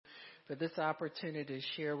for this opportunity to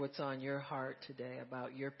share what's on your heart today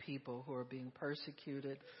about your people who are being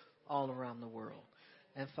persecuted all around the world.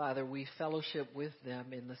 And Father, we fellowship with them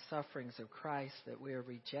in the sufferings of Christ, that we are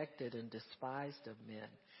rejected and despised of men.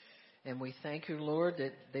 And we thank you, Lord,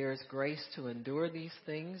 that there is grace to endure these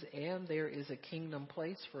things, and there is a kingdom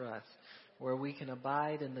place for us where we can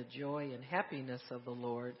abide in the joy and happiness of the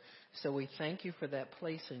Lord. So we thank you for that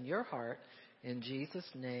place in your heart. In Jesus'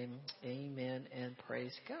 name, amen and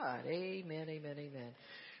praise God. Amen, amen, amen.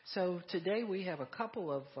 So today we have a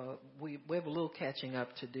couple of, we have a little catching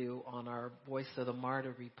up to do on our Voice of the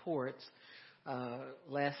Martyr reports.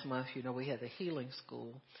 Last month, we had the healing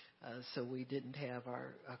school, so we didn't have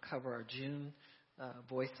cover our June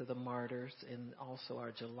Voice of the Martyrs and also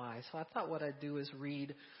our July. So I thought what I'd do is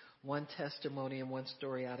read one testimony and one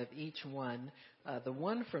story out of each one. The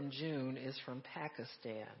one from June is from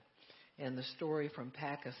Pakistan, and the story from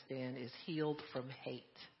Pakistan is Healed from Hate.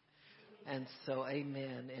 And so,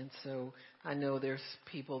 amen. And so I know there's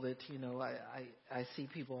people that, I see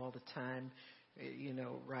people all the time,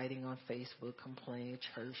 writing on Facebook, complaining,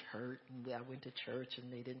 church hurt, and I went to church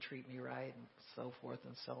and they didn't treat me right, and so forth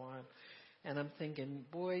and so on. And I'm thinking,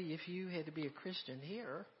 boy, if you had to be a Christian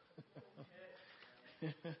here,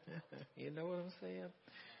 you know what I'm saying?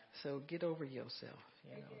 So get over yourself.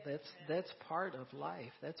 That's part of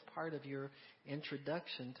life. That's part of your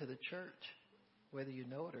introduction to the church, whether you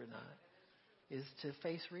know it or not, is to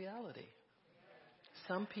face reality.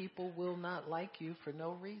 Some people will not like you for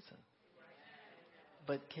no reason.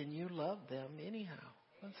 But can you love them anyhow?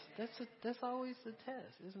 That's always the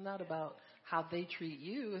test. It's not about how they treat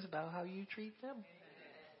you. It's about how you treat them.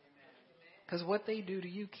 Because what they do to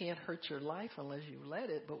you can't hurt your life unless you let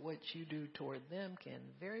it. But what you do toward them can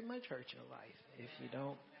very much hurt your life if you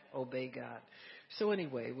don't obey God. So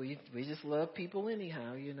anyway, we just love people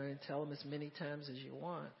anyhow, and tell them as many times as you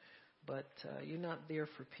want. But you're not there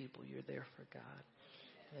for people. You're there for God.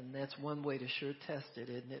 And that's one way to sure test it,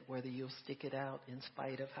 isn't it? Whether you'll stick it out in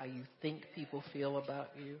spite of how you think people feel about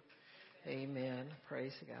you. Amen.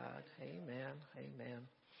 Praise God. Amen. Amen.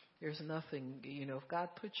 There's nothing, if God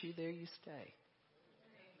puts you there, you stay.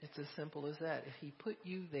 It's as simple as that. If he put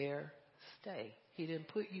you there, stay. He didn't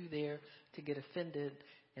put you there to get offended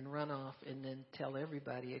and run off and then tell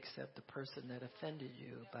everybody except the person that offended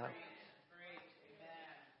you about.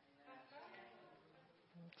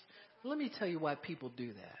 Let me tell you why people do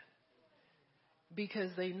that. Because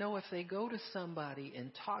they know if they go to somebody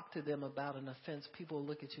and talk to them about an offense, people will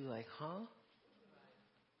look at you like, huh?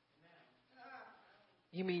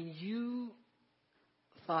 You mean you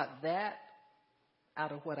thought that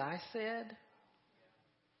out of what I said?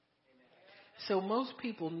 So most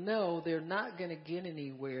people know they're not going to get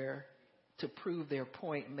anywhere to prove their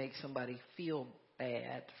point and make somebody feel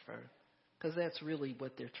bad because that's really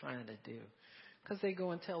what they're trying to do. Because they go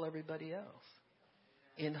and tell everybody else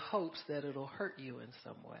in hopes that it'll hurt you in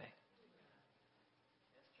some way.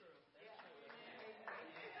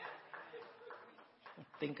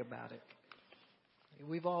 Think about it.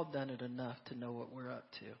 We've all done it enough to know what we're up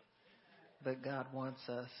to. But God wants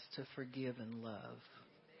us to forgive and love.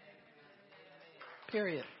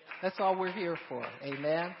 Period. That's all we're here for.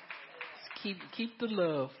 Amen. Keep the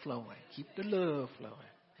love flowing. Keep the love flowing.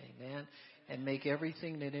 Amen. And make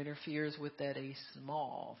everything that interferes with that a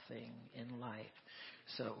small thing in life.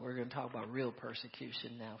 So we're going to talk about real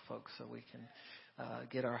persecution now, folks, so we can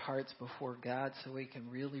get our hearts before God, so we can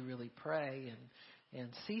really, really pray and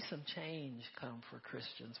see some change come for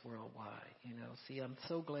Christians worldwide. See, I'm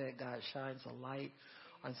so glad God shines a light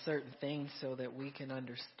on certain things so that we can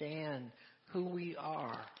understand who we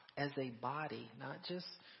are as a body, not just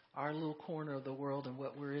our little corner of the world and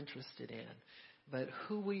what we're interested in, but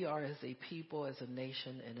who we are as a people, as a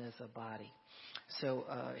nation, and as a body. So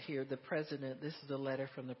here, the president, this is a letter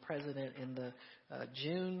from the president in the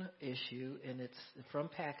June issue, and it's from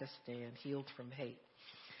Pakistan, Healed from Hate.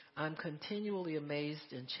 I'm continually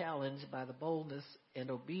amazed and challenged by the boldness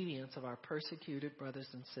and obedience of our persecuted brothers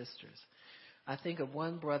and sisters. I think of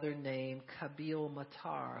one brother named Kabil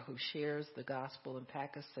Matar, who shares the gospel in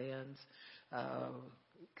Pakistan's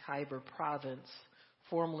Khyber province,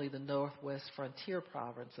 formerly the Northwest Frontier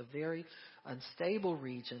Province, a very unstable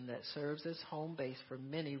region that serves as home base for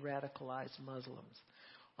many radicalized Muslims.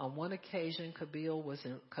 On one occasion, Kabil was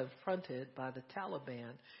confronted by the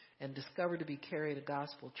Taliban and discovered to be carrying a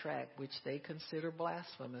gospel tract which they consider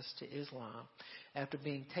blasphemous to Islam. After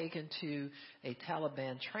being taken to a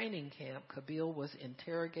Taliban training camp, Kabil was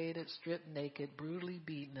interrogated, stripped naked, brutally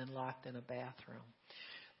beaten, and locked in a bathroom.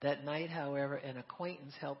 That night, however, an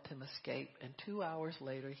acquaintance helped him escape, and 2 hours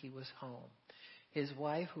later he was home. His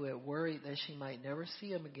wife, who had worried that she might never see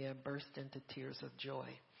him again, burst into tears of joy.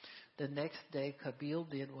 The next day, Kabil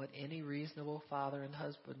did what any reasonable father and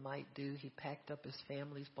husband might do. He packed up his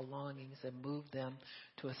family's belongings and moved them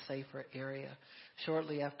to a safer area.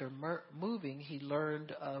 Shortly after moving, he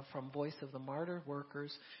learned from Voice of the Martyr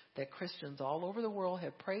workers that Christians all over the world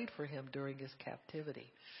had prayed for him during his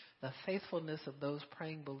captivity. The faithfulness of those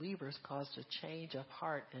praying believers caused a change of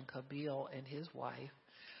heart in Kabil and his wife.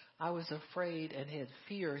 I was afraid and had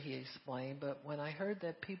fear, he explained, but when I heard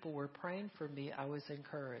that people were praying for me, I was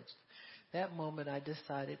encouraged. That moment I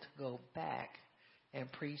decided to go back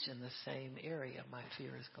and preach in the same area. My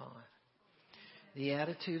fear is gone. The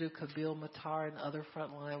attitude of Kabil Matar and other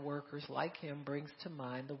frontline workers like him brings to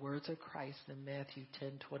mind the words of Christ in Matthew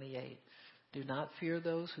 10:28. Do not fear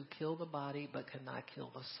those who kill the body but cannot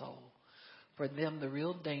kill the soul. For them, the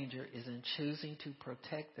real danger is in choosing to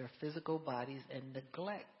protect their physical bodies and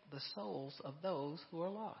neglect the souls of those who are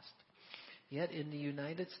lost. Yet in the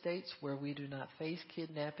United States, where we do not face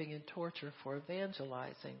kidnapping and torture for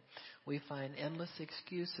evangelizing, we find endless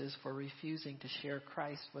excuses for refusing to share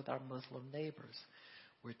Christ with our Muslim neighbors.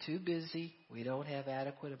 We're too busy, we don't have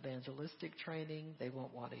adequate evangelistic training, they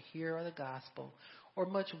won't want to hear the gospel, or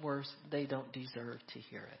much worse, they don't deserve to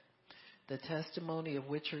hear it. The testimony of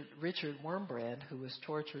Richard Wurmbrand, who was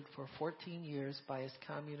tortured for 14 years by his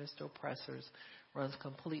communist oppressors, runs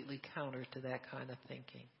completely counter to that kind of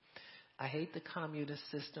thinking. I hate the communist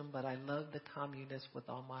system, but I love the communists with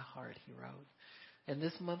all my heart, he wrote. In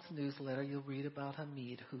this month's newsletter, you'll read about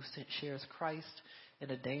Hamid, who shares Christ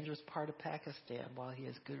in a dangerous part of Pakistan. While he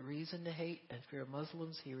has good reason to hate and fear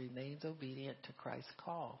Muslims, he remains obedient to Christ's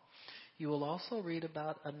call. You will also read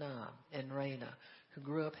about Anam and Raina, who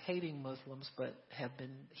grew up hating Muslims but have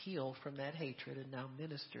been healed from that hatred and now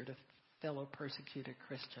minister to fellow persecuted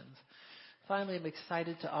Christians. Finally, I'm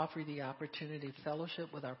excited to offer you the opportunity to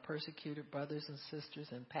fellowship with our persecuted brothers and sisters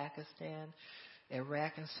in Pakistan,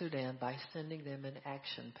 Iraq, and Sudan by sending them an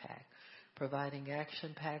action pack. Providing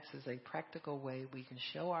action packs is a practical way we can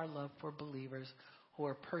show our love for believers who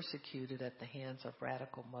are persecuted at the hands of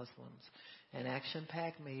radical Muslims. An action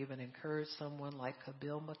pack may even encourage someone like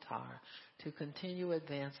Kabil Matar to continue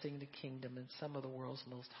advancing the kingdom in some of the world's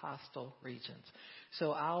most hostile regions.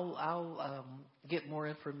 So I'll get more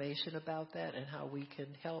information about that and how we can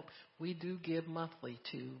help. We do give monthly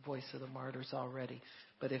to Voice of the Martyrs already,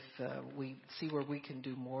 but if we see where we can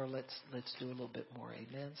do more, let's do a little bit more.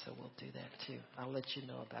 Amen. So we'll do that too. I'll let you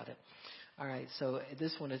know about it. All right. So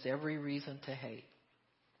this one is Every Reason to Hate.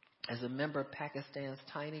 As a member of Pakistan's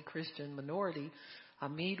tiny Christian minority,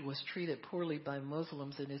 Hamid was treated poorly by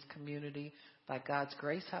Muslims in his community. By God's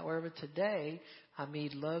grace, however, today,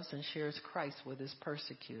 Hamid loves and shares Christ with his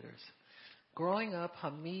persecutors. Growing up,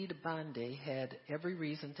 Hamid Bande had every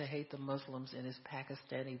reason to hate the Muslims in his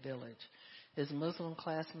Pakistani village. His Muslim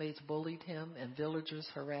classmates bullied him, and villagers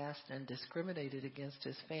harassed and discriminated against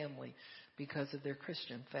his family because of their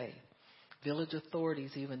Christian faith. Village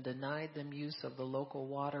authorities even denied them use of the local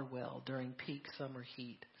water well during peak summer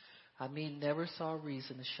heat. Hamid never saw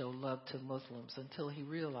reason to show love to Muslims until he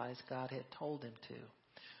realized God had told him to.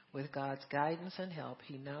 With God's guidance and help,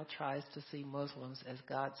 he now tries to see Muslims as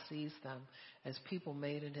God sees them, as people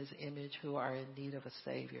made in his image who are in need of a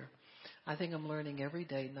Savior. I think I'm learning every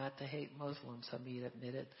day not to hate Muslims, Hamid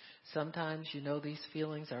admitted. Sometimes, these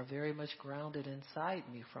feelings are very much grounded inside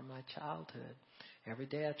me from my childhood. Every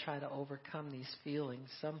day I try to overcome these feelings.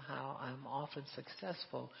 Somehow I'm often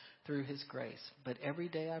successful through His grace. But every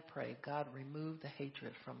day I pray, God, remove the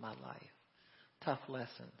hatred from my life. Tough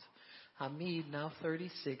lessons. Hamid, now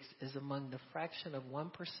 36, is among the fraction of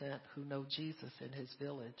 1% who know Jesus in his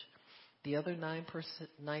village. The other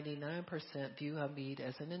 99% view Hamid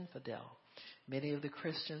as an infidel. Many of the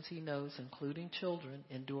Christians he knows, including children,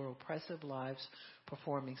 endure oppressive lives,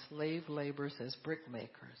 performing slave labors as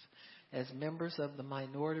brickmakers. As members of the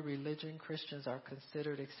minority religion, Christians are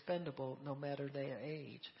considered expendable no matter their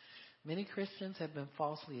age. Many Christians have been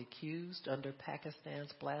falsely accused under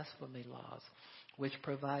Pakistan's blasphemy laws, which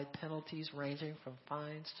provide penalties ranging from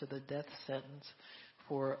fines to the death sentence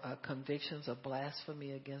for convictions of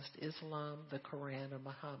blasphemy against Islam, the Quran, or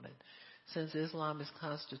Muhammad. Since Islam is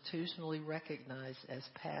constitutionally recognized as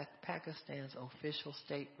Pakistan's official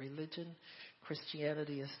state religion,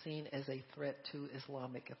 Christianity is seen as a threat to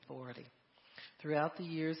Islamic authority. Throughout the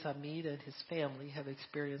years, Hamid and his family have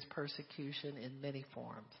experienced persecution in many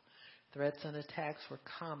forms. Threats and attacks were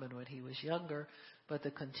common when he was younger, but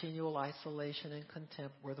the continual isolation and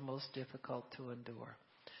contempt were the most difficult to endure.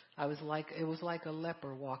 It was like a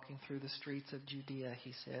leper walking through the streets of Judea,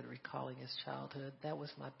 he said, recalling his childhood. That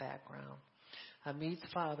was my background. Hamid's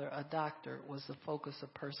father, a doctor, was the focus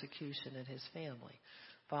of persecution in his family.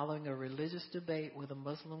 Following a religious debate with a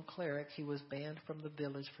Muslim cleric, he was banned from the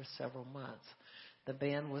village for several months. The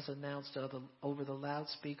ban was announced over the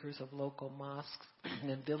loudspeakers of local mosques,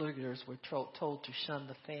 and villagers were told to shun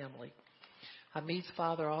the family. Hamid's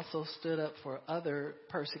father also stood up for other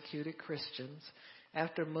persecuted Christians.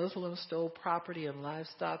 After Muslims stole property and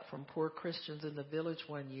livestock from poor Christians in the village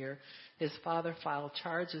one year, his father filed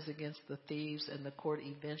charges against the thieves, and the court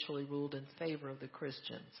eventually ruled in favor of the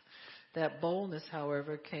Christians. That boldness,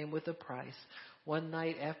 however, came with a price. One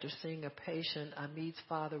night after seeing a patient, Hamid's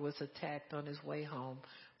father was attacked on his way home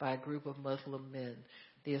by a group of Muslim men.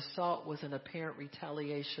 The assault was an apparent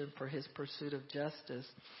retaliation for his pursuit of justice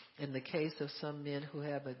in the case of some men who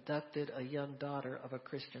have abducted a young daughter of a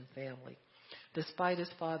Christian family. Despite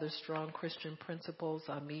his father's strong Christian principles,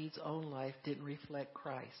 Hamid's own life didn't reflect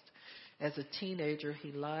Christ. As a teenager,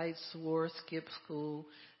 he lied, swore, skipped school,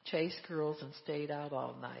 chased girls, and stayed out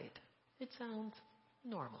all night. It sounds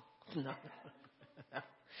normal. No.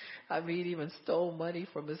 Hamid even stole money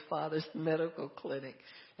from his father's medical clinic,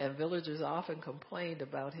 and villagers often complained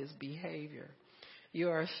about his behavior. You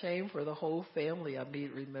are ashamed for the whole family,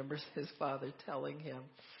 Hamid remembers his father telling him.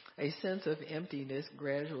 A sense of emptiness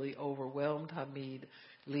gradually overwhelmed Hamid,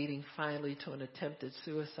 leading finally to an attempted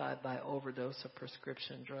suicide by overdose of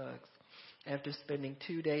prescription drugs. After spending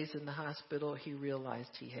 2 days in the hospital, he realized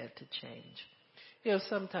he had to change. You know,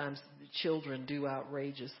 sometimes children do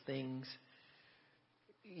outrageous things,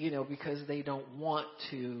 because they don't want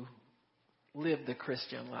to live the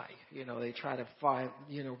Christian life. They try to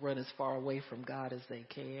run as far away from God as they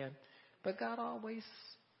can. But God always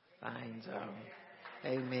finds them.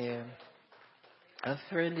 Amen. A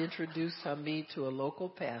friend introduced Hamid to a local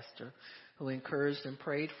pastor who encouraged and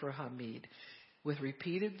prayed for Hamid. With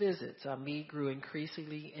repeated visits, Hamid grew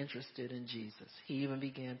increasingly interested in Jesus. He even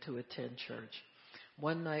began to attend church.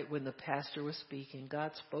 One night when the pastor was speaking,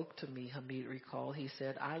 God spoke to me, Hamid recalled. He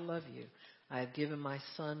said, "I love you. I have given my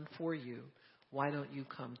son for you. Why don't you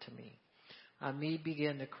come to me?" Hamid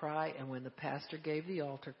began to cry, and when the pastor gave the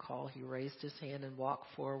altar call, he raised his hand and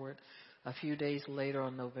walked forward. A few days later,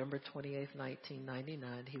 on November 28,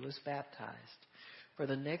 1999, he was baptized. For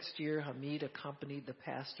the next year, Hamid accompanied the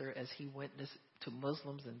pastor as he witnessed to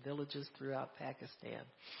Muslims in villages throughout Pakistan.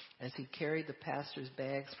 As he carried the pastor's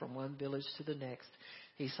bags from one village to the next,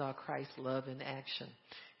 he saw Christ's love in action.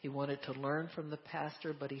 He wanted to learn from the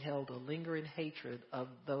pastor, but he held a lingering hatred of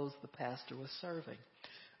those the pastor was serving.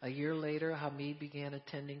 A year later, Hamid began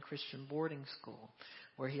attending Christian boarding school,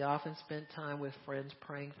 where he often spent time with friends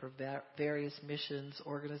praying for various missions,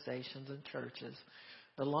 organizations, and churches.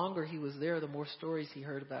 The longer he was there, the more stories he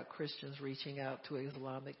heard about Christians reaching out to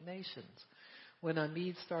Islamic nations. When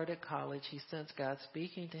Hamid started college, he sensed God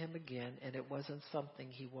speaking to him again, and it wasn't something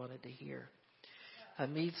he wanted to hear.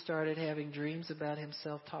 Hamid started having dreams about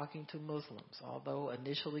himself talking to Muslims. Although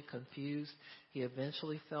initially confused, he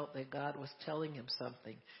eventually felt that God was telling him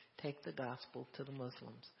something: take the gospel to the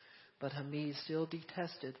Muslims. But Hamid still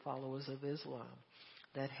detested followers of Islam.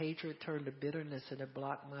 That hatred turned to bitterness, and it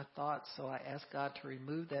blocked my thoughts, so I asked God to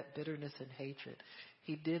remove that bitterness and hatred.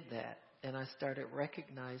 He did that, and I started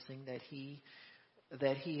recognizing that he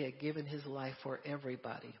had given his life for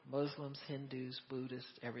everybody: Muslims, Hindus,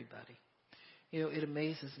 Buddhists, everybody. It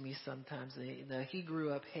amazes me sometimes. He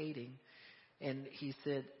grew up hating, and he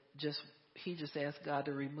said he just asked God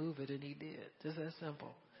to remove it, and he did. Just that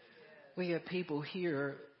simple. We have people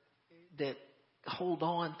here that hold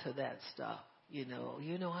on to that stuff.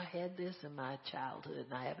 I had this in my childhood,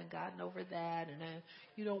 and I haven't gotten over that, and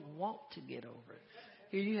you don't want to get over it.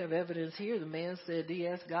 Here you have evidence here. The man said he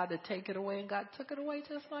asked God to take it away, and God took it away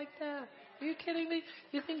just like that. Are you kidding me?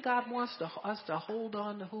 You think God wants us to hold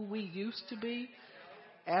on to who we used to be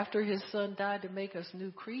after his son died to make us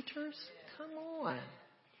new creatures? Come on.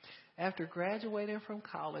 After graduating from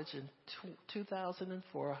college in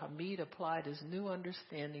 2004, Hamid applied his new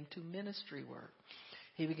understanding to ministry work.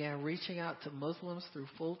 He began reaching out to Muslims through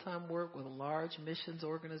full-time work with a large missions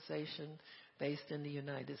organization based in the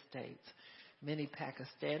United States. Many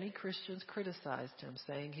Pakistani Christians criticized him,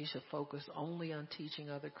 saying he should focus only on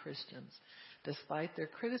teaching other Christians. Despite their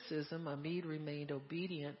criticism, Hamid remained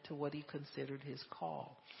obedient to what he considered his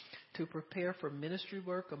call. To prepare for ministry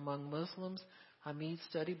work among Muslims, Hamid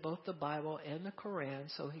studied both the Bible and the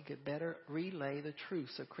Quran so he could better relay the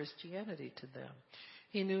truths of Christianity to them.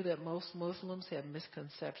 He knew that most Muslims have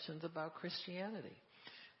misconceptions about Christianity.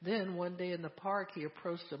 Then, one day in the park, he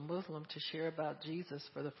approached a Muslim to share about Jesus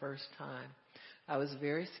for the first time. I was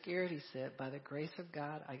very scared, he said. By the grace of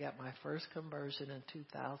God, I got my first conversion in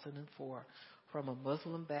 2004. from a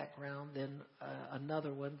Muslim background, then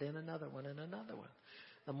another one, then another one, and another one.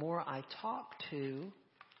 The more I talked to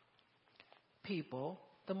people,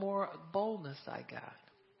 the more boldness I got.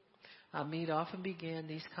 Hamid often began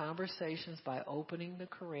these conversations by opening the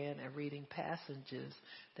Quran and reading passages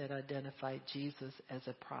that identified Jesus as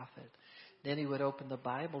a prophet. Then he would open the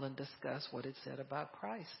Bible and discuss what it said about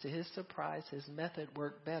Christ. To his surprise, his method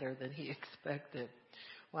worked better than he expected.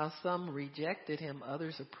 While some rejected him,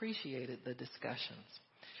 others appreciated the discussions.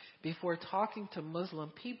 Before talking to Muslim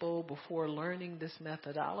people, before learning this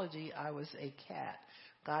methodology, I was a cat.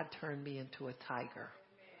 God turned me into a tiger.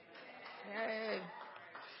 Hey.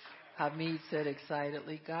 Hamid said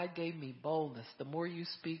excitedly, God gave me boldness. The more you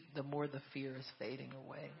speak, the more the fear is fading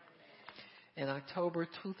away. In October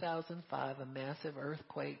 2005, a massive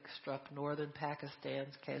earthquake struck northern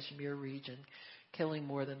Pakistan's Kashmir region, killing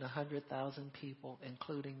more than 100,000 people,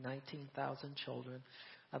 including 19,000 children.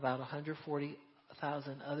 About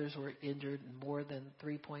 140,000 others were injured, and more than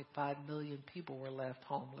 3.5 million people were left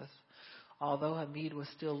homeless. Although Hamid was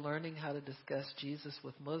still learning how to discuss Jesus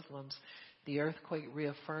with Muslims, the earthquake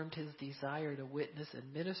reaffirmed his desire to witness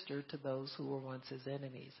and minister to those who were once his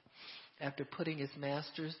enemies. After putting his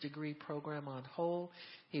master's degree program on hold,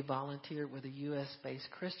 he volunteered with a U.S.-based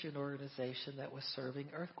Christian organization that was serving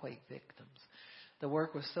earthquake victims. The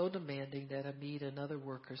work was so demanding that Hamid and other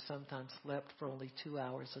workers sometimes slept for only 2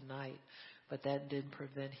 hours a night, but that didn't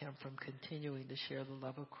prevent him from continuing to share the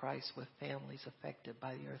love of Christ with families affected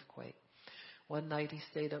by the earthquake. One night he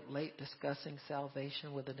stayed up late discussing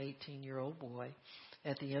salvation with an 18-year-old boy.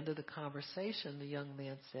 At the end of the conversation, the young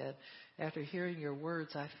man said, after hearing your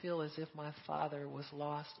words, I feel as if my father was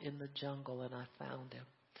lost in the jungle and I found him.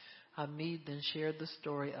 Hamid then shared the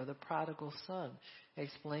story of the prodigal son,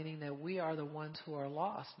 explaining that we are the ones who are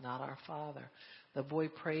lost, not our father. The boy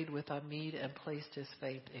prayed with Hamid and placed his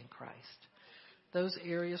faith in Christ. Those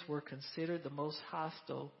areas were considered the most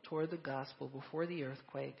hostile toward the gospel before the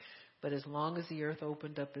earthquake, but as long as the earth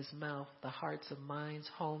opened up his mouth, the hearts of minds,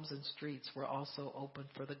 homes, and streets were also open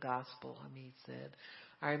for the gospel, Hamid said.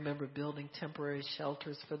 I remember building temporary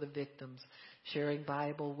shelters for the victims, sharing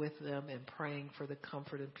Bible with them, and praying for the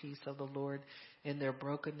comfort and peace of the Lord in their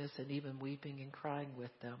brokenness, and even weeping and crying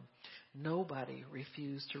with them. Nobody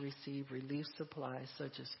refused to receive relief supplies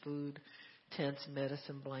such as food, tents,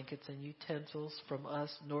 medicine, blankets, and utensils from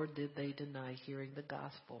us, nor did they deny hearing the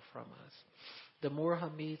gospel from us. The more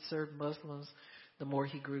Hamid served Muslims, the more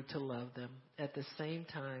he grew to love them. At the same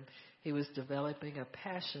time, he was developing a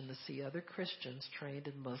passion to see other Christians trained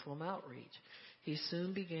in Muslim outreach. He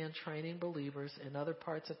soon began training believers in other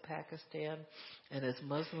parts of Pakistan, and as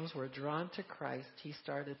Muslims were drawn to Christ, he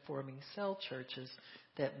started forming cell churches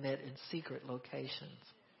that met in secret locations.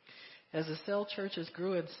 As the cell churches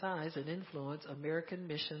grew in size and influence, American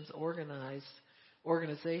missions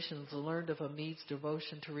organizations learned of Hamid's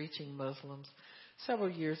devotion to reaching Muslims. Several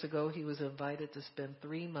years ago, he was invited to spend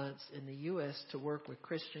 3 months in the U.S. to work with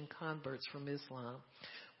Christian converts from Islam.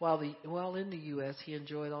 While in the U.S., he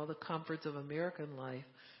enjoyed all the comforts of American life,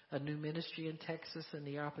 a new ministry in Texas, and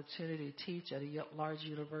the opportunity to teach at a large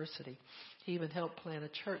university. He even helped plant a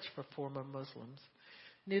church for former Muslims.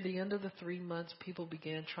 Near the end of the 3 months, people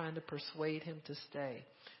began trying to persuade him to stay.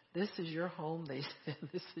 This is your home, they said.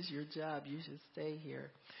 This is your job. You should stay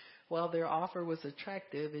here. While their offer was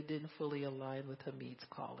attractive, it didn't fully align with Hamid's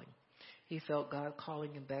calling. He felt God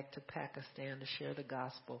calling him back to Pakistan to share the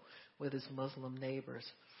gospel with his Muslim neighbors.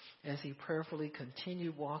 As he prayerfully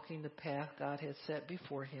continued walking the path God had set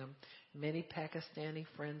before him, many Pakistani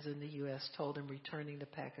friends in the U.S. told him returning to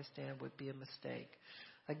Pakistan would be a mistake.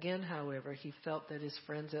 Again, however, he felt that his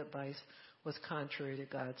friends' advice was contrary to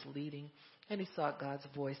God's leading, and he sought God's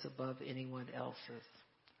voice above anyone else's.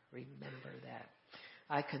 Remember that.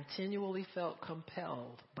 I continually felt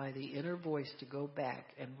compelled by the inner voice to go back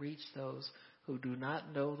and reach those who do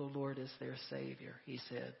not know the Lord as their Savior, he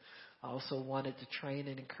said. I also wanted to train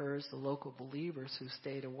and encourage the local believers who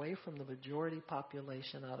stayed away from the majority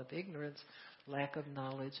population out of ignorance, lack of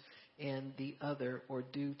knowledge, and the other, or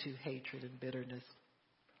due to hatred and bitterness.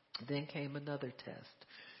 Then came another test.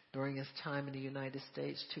 During his time in the United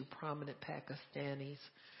States, 2 prominent Pakistanis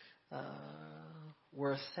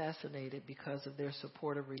were assassinated because of their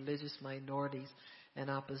support of religious minorities and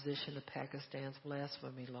opposition to Pakistan's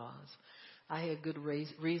blasphemy laws. I had good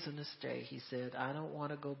reason to stay, he said. I don't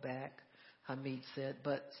want to go back, Hamid said,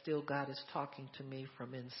 but still God is talking to me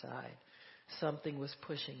from inside. Something was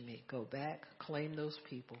pushing me. Go back, claim those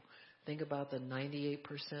people. Think about the 98%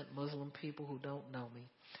 Muslim people who don't know me.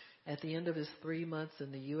 At the end of his 3 months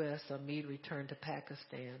in the U.S., Hamid returned to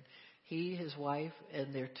Pakistan. He, his wife,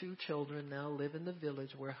 and their 2 children now live in the village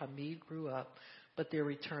where Hamid grew up, but their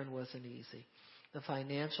return wasn't easy. The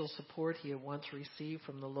financial support he had once received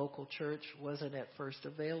from the local church wasn't at first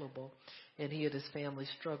available, and he and his family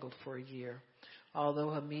struggled for a year. Although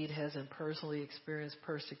Hamid hasn't personally experienced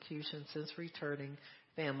persecution since returning,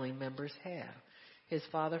 family members have. His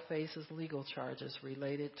father faces legal charges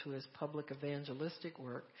related to his public evangelistic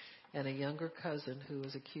work, and a younger cousin who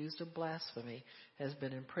is accused of blasphemy has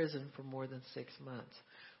been in prison for more than 6 months.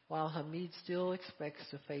 While Hamid still expects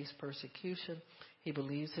to face persecution, he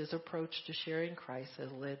believes his approach to sharing Christ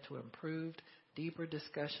has led to improved, deeper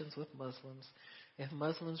discussions with Muslims. If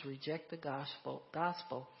Muslims reject the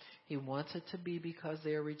gospel, he wants it to be because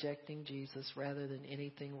they are rejecting Jesus rather than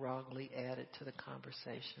anything wrongly added to the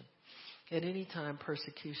conversation. At any time,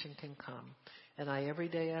 persecution can come, and I every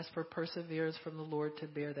day ask for perseverance from the Lord to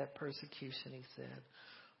bear that persecution, he said.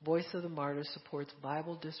 Voice of the Martyrs supports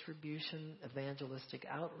Bible distribution, evangelistic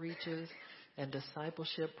outreaches, and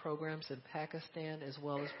discipleship programs in Pakistan, as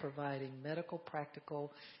well as providing medical,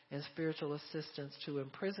 practical, and spiritual assistance to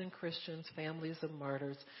imprisoned Christians, families of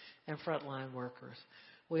martyrs, and frontline workers.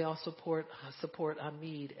 We also support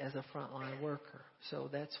Hamid as a frontline worker. So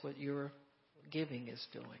that's what your giving is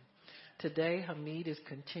doing. Today, Hamid is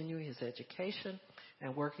continuing his education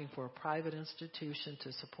and working for a private institution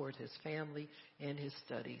to support his family and his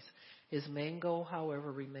studies. His main goal,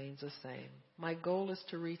 however, remains the same. My goal is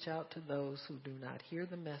to reach out to those who do not hear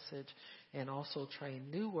the message and also train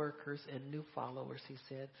new workers and new followers, he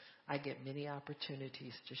said. I get many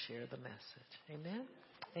opportunities to share the message. Amen?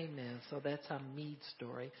 Amen. So that's Hamid's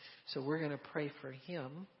story. So we're going to pray for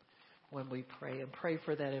him when we pray, and pray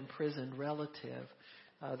for that imprisoned relative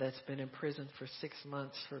that's been in prison for 6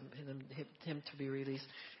 months for him to be released.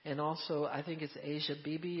 And also, I think it's Asia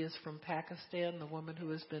Bibi is from Pakistan, the woman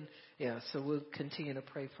who has been, so we'll continue to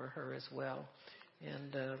pray for her as well.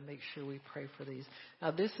 And make sure we pray for these.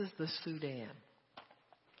 Now, this is the Sudan.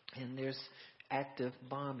 And there's active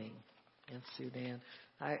bombing in Sudan.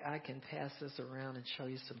 I can pass this around and show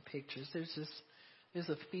you some pictures. There's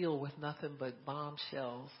a field with nothing but bomb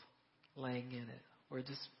shells laying in it. Or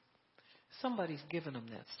just somebody's giving them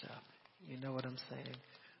that stuff. You know what I'm saying?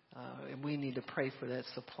 And we need to pray for that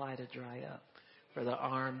supply to dry up, for the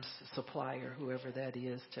arms supplier, whoever that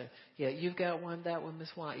is. You've got one, that one,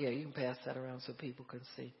 Miss White. Yeah, you can pass that around so people can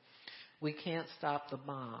see. We can't stop the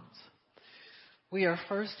bombs. We are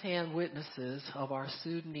firsthand witnesses of our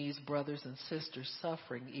Sudanese brothers and sisters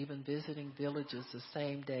suffering, even visiting villages the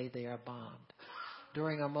same day they are bombed.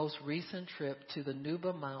 During our most recent trip to the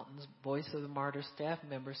Nuba Mountains, Voice of the Martyrs staff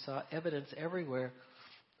members saw evidence everywhere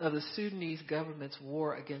of the Sudanese government's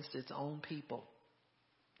war against its own people.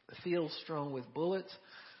 Fields strewn with bullets,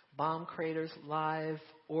 bomb craters, live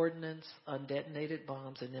ordnance, undetonated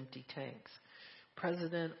bombs, and empty tanks.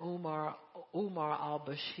 President Umar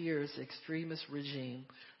al-Bashir's extremist regime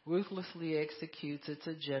ruthlessly executes its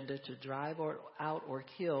agenda to drive out or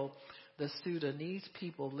kill the Sudanese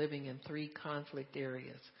people living in 3 conflict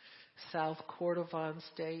areas: South Kordofan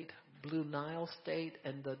State, Blue Nile State,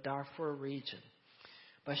 and the Darfur region.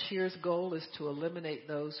 Bashir's goal is to eliminate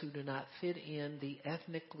those who do not fit in the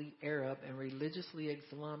ethnically Arab and religiously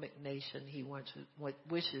Islamic nation he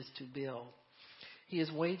wishes to build. He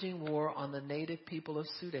is waging war on the native people of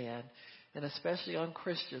Sudan, and especially on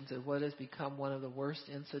Christians, in what has become one of the worst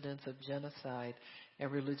incidents of genocide and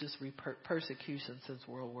religious persecution since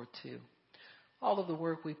World War II. All of the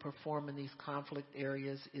work we perform in these conflict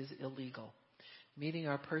areas is illegal. Meeting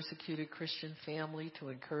our persecuted Christian family to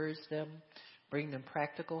encourage them, bring them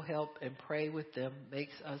practical help, and pray with them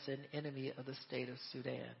makes us an enemy of the state of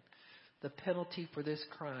Sudan. The penalty for this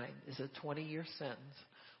crime is a 20-year sentence,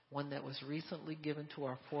 one that was recently given to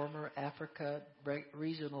our former Africa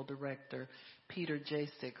regional director, Peter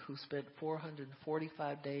Jasek, who spent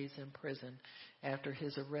 445 days in prison after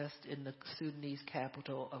his arrest in the Sudanese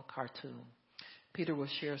capital of Khartoum. Peter will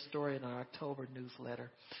share a story in our October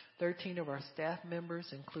newsletter. 13 of our staff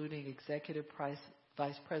members, including Executive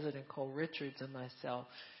Vice President Cole Richards and myself,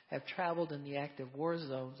 have traveled in the active war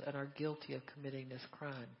zones and are guilty of committing this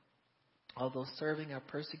crime. Although serving our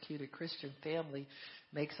persecuted Christian family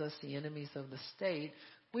makes us the enemies of the state,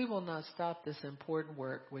 we will not stop this important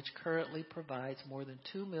work, which currently provides more than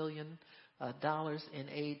 $2 million in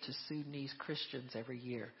aid to Sudanese Christians every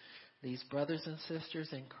year. These brothers and sisters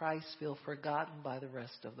in Christ feel forgotten by the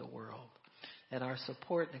rest of the world, and our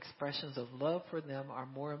support and expressions of love for them are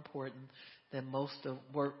more important than most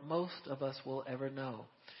of us will ever know.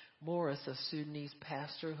 Morris, a Sudanese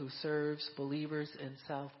pastor who serves believers in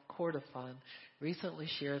South Kordofan recently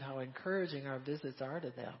shared how encouraging our visits are to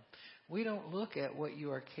them. We don't look at what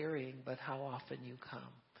you are carrying, but how often you come.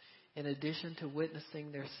 In addition to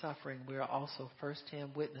witnessing their suffering, we are also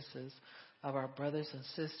firsthand witnesses of our brothers and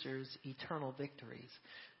sisters' eternal victories.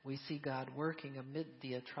 We see God working amid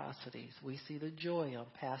the atrocities. We see the joy on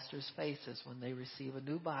pastors' faces when they receive a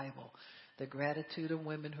new Bible, the gratitude of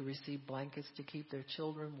women who receive blankets to keep their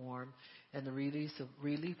children warm, and the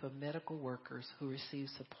relief of medical workers who receive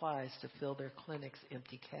supplies to fill their clinics'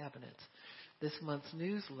 empty cabinets. This month's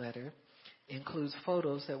newsletter includes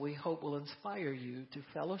photos that we hope will inspire you to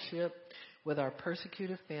fellowship with our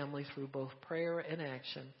persecuted family through both prayer and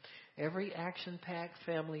action. Every action pack,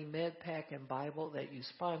 family med pack, and Bible that you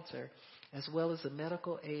sponsor, as well as the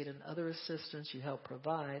medical aid and other assistance you help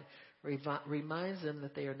provide, reminds them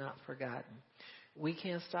that they are not forgotten. We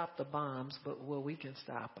can't stop the bombs, but we can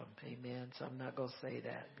stop them. Amen. So I'm not going to say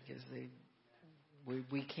that because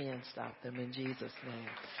we can stop them in Jesus' name.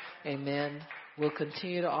 Amen. We'll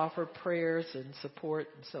continue to offer prayers and support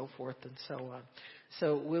and so forth and so on.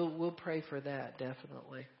 So we'll pray for that,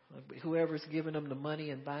 definitely. Whoever's giving them the money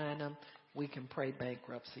and buying them, we can pray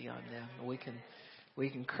bankruptcy on them. We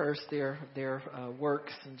can curse their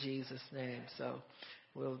works in Jesus' name. So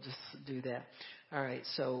we'll just do that. All right.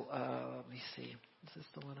 So let me see. Is this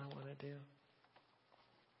the one I want to do?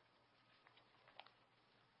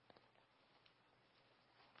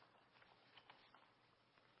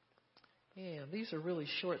 Yeah, these are really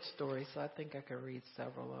short stories, so I think I can read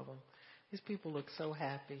several of them. These people look so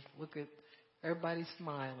happy. Look at everybody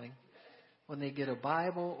smiling when they get a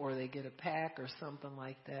Bible or they get a pack or something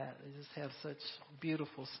like that. They just have such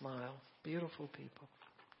beautiful smiles. Beautiful people.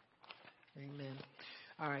 Amen.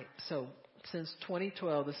 All right, so since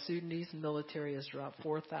 2012, the Sudanese military has dropped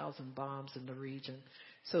 4,000 bombs in the region,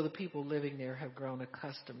 so the people living there have grown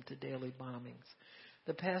accustomed to daily bombings.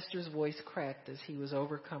 The pastor's voice cracked as he was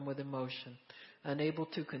overcome with emotion. Unable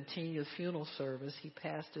to continue the funeral service, he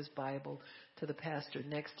passed his Bible to the pastor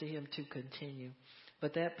next to him to continue.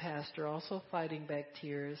 But that pastor, also fighting back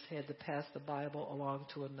tears, had to pass the Bible along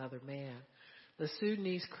to another man. The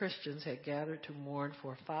Sudanese Christians had gathered to mourn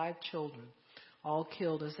for 5 children, all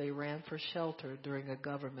killed as they ran for shelter during a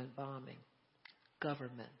government bombing.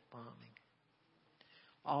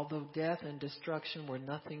 Although death and destruction were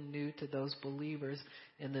nothing new to those believers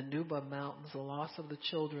in the Nuba Mountains, the loss of the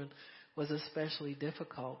children was especially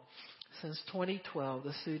difficult. Since 2012,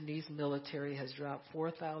 the Sudanese military has dropped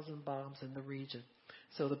 4,000 bombs in the region,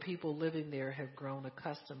 so the people living there have grown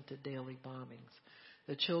accustomed to daily bombings.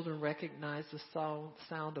 The children recognize the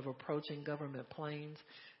sound of approaching government planes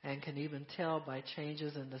and can even tell by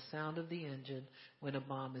changes in the sound of the engine when a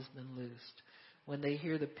bomb has been loosed. When they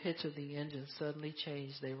hear the pitch of the engine suddenly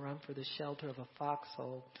change, they run for the shelter of a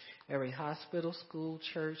foxhole. Every hospital, school,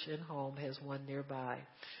 church, and home has one nearby.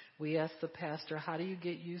 We asked the pastor, "How do you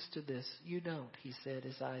get used to this?" "You don't," he said,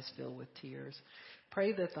 his eyes filled with tears.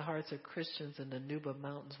 Pray that the hearts of Christians in the Nuba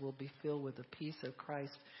Mountains will be filled with the peace of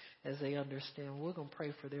Christ as they understand. We're going to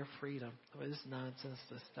pray for their freedom, for this nonsense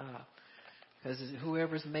to stop. Because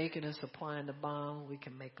whoever's making and supplying the bomb, we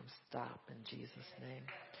can make them stop in Jesus' name.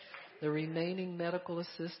 The remaining medical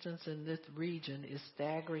assistance in this region is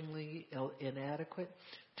staggeringly inadequate.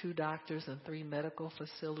 2 doctors and 3 medical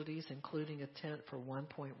facilities, including a tent for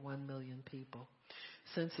 1.1 million people.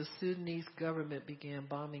 Since the Sudanese government began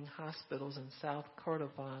bombing hospitals in South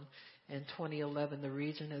Kordofan in 2011, the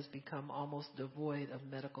region has become almost devoid of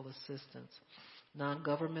medical assistance.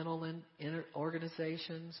 Non-governmental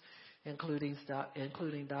organizations, including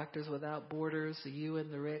Doctors Without Borders, the UN,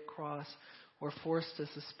 the Red Cross, were forced to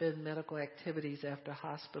suspend medical activities after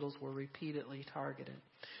hospitals were repeatedly targeted.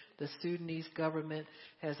 The Sudanese government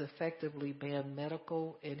has effectively banned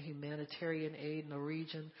medical and humanitarian aid in the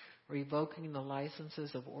region, revoking the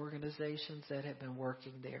licenses of organizations that have been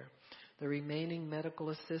working there. The remaining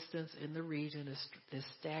medical assistance in the region is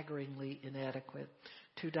staggeringly inadequate.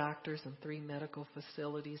 2 doctors and 3 medical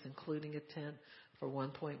facilities, including a tent for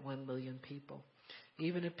 1.1 million people.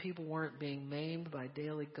 Even if people weren't being maimed by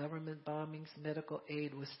daily government bombings, medical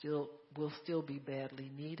aid will still be badly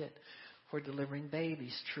needed for delivering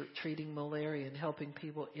babies, treating malaria, and helping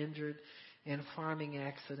people injured in farming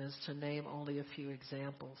accidents, to name only a few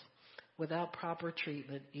examples. Without proper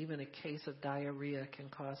treatment, even a case of diarrhea can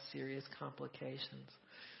cause serious complications.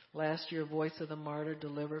 Last year, Voice of the Martyr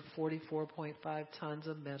delivered 44.5 tons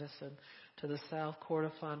of medicine to the South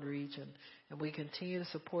Kordofan region, and we continue to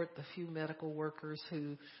support the few medical workers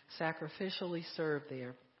who sacrificially serve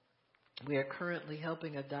there. We are currently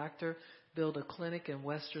helping a doctor build a clinic in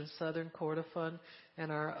western southern Kordofan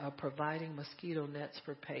and are providing mosquito nets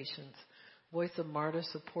for patients. Voice of Martyr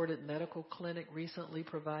supported medical clinic recently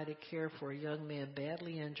provided care for a young man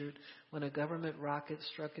badly injured when a government rocket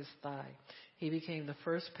struck his thigh. He became the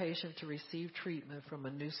first patient to receive treatment from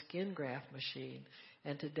a new skin graft machine,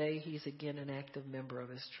 and today he's again an active member of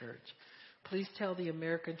his church. Please tell the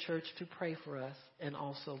American church to pray for us, and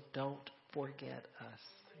also don't forget us.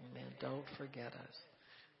 Amen. Don't forget us.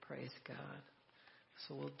 Praise God.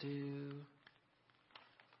 So we'll do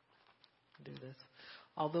this.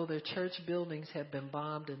 Although their church buildings have been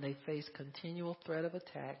bombed and they face continual threat of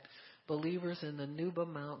attack, believers in the Nuba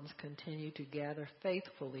Mountains continue to gather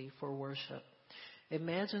faithfully for worship.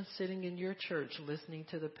 Imagine sitting in your church listening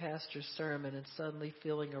to the pastor's sermon and suddenly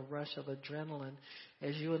feeling a rush of adrenaline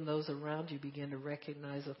as you and those around you begin to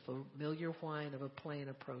recognize a familiar whine of a plane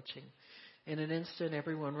approaching. In an instant,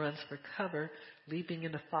 everyone runs for cover, leaping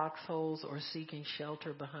into foxholes or seeking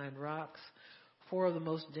shelter behind rocks. 4 of the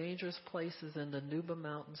most dangerous places in the Nuba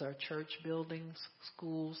Mountains are church buildings,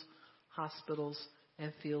 schools, hospitals,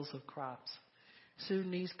 and fields of crops.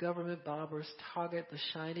 Sudanese government bombers target the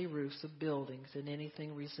shiny roofs of buildings and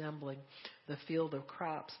anything resembling the field of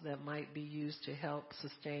crops that might be used to help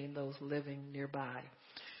sustain those living nearby.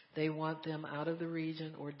 They want them out of the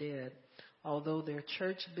region or dead. Although their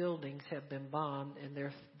church buildings have been bombed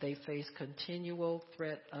and they face continual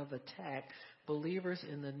threat of attack, believers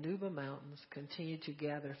in the Nuba Mountains continue to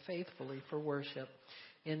gather faithfully for worship.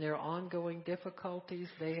 In their ongoing difficulties,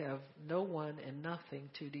 they have no one and nothing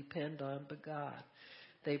to depend on but God.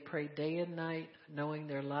 They pray day and night, knowing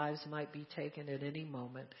their lives might be taken at any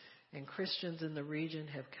moment, and Christians in the region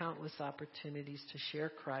have countless opportunities to share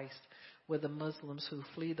Christ with the Muslims who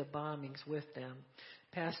flee the bombings with them.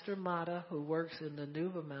 Pastor Mata, who works in the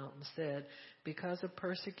Nuba Mountains, said, because of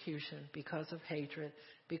persecution, because of hatred,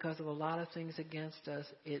 because of a lot of things against us,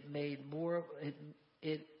 it made more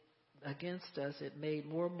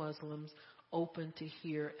Muslims open to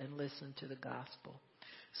hear and listen to the gospel.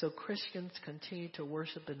 So Christians continue to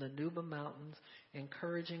worship in the Nuba Mountains,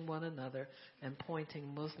 encouraging one another and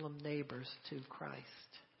pointing Muslim neighbors to Christ.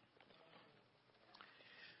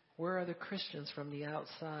 Where are the Christians from the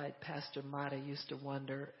outside? Pastor Mata used to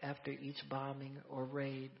wonder after each bombing or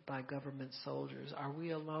raid by government soldiers. Are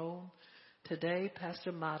we alone? Today,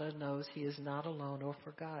 Pastor Mata knows he is not alone or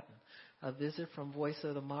forgotten. A visit from Voice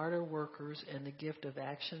of the Martyr workers and the gift of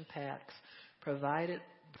action packs provided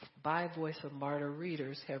by Voice of Martyr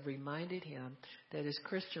readers have reminded him that his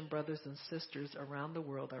Christian brothers and sisters around the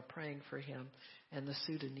world are praying for him and the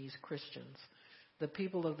Sudanese Christians. The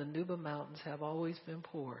people of the Nuba Mountains have always been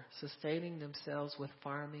poor, sustaining themselves with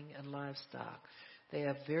farming and livestock. They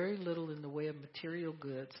have very little in the way of material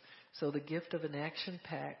goods, so the gift of an action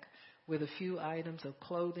pack with a few items of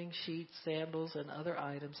clothing, sheets, sandals, and other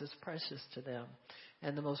items is precious to them.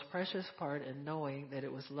 And the most precious part in knowing that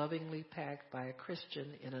it was lovingly packed by a Christian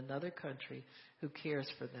in another country who cares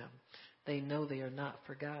for them. They know they are not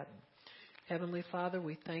forgotten. Heavenly Father,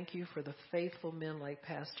 we thank you for the faithful men like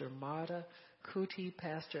Pastor Marta, Kuti,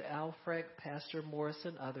 Pastor Alfred, Pastor Morris,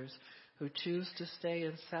 and others who choose to stay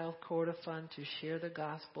in South Kordofan to share the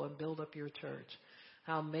gospel and build up your church.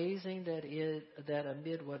 How amazing that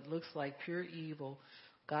amid what looks like pure evil,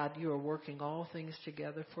 God, you are working all things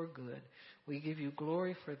together for good. We give you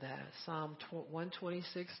glory for that. Psalm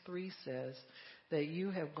 126:3 says that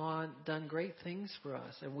you have done great things for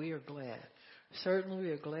us, and we are glad. Certainly,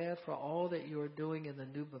 we are glad for all that you are doing in the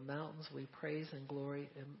Nuba Mountains. We praise and glory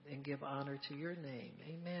and give honor to your name.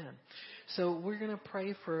 Amen. So we're going to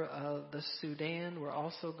pray for the Sudan. We're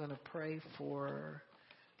also going to pray for,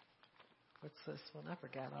 what's this one? I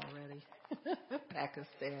forgot already.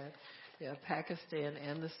 Pakistan. Yeah, Pakistan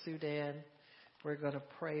and the Sudan. We're going to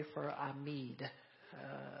pray for Ahmed.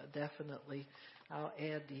 Definitely. I'll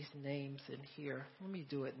add these names in here. Let me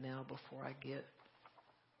do it now before I get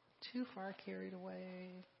too far carried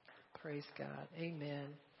away. Praise God. Amen.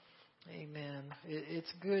 Amen.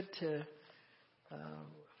 It's good to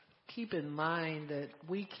keep in mind that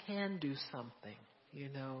we can do something. You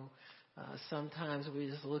know, sometimes we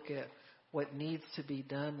just look at what needs to be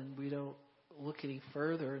done and we don't look any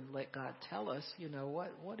further and let God tell us, you know,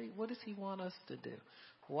 what does he want us to do?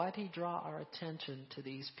 Why did he draw our attention to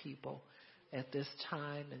these people at this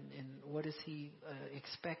time, and what is he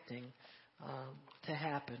expecting to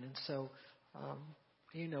happen? And so,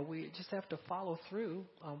 you know, we just have to follow through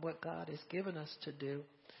on what God has given us to do.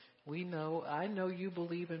 I know you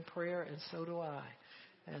believe in prayer, and so do I.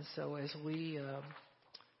 And so as we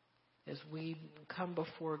come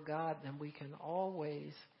before God, then we can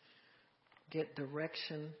always get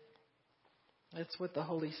direction. That's what the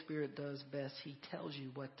Holy Spirit does best. He tells you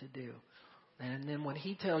what to do. And then when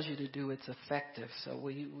he tells you to do, it's effective. So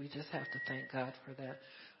we just have to thank God for that.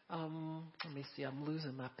 Let me see. I'm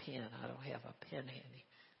losing my pen. I don't have a pen handy.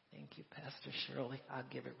 Thank you, Pastor Shirley. I'll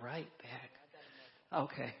give it right back.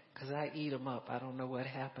 Okay, because I eat them up. I don't know what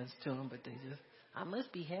happens to them, but I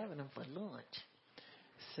must be having them for lunch.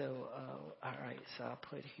 So, all right. So I'll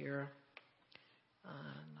put here on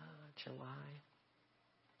July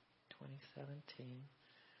 2017,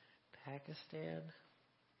 Pakistan,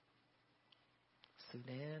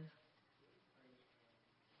 Sudan,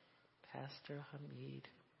 Pastor Hamid.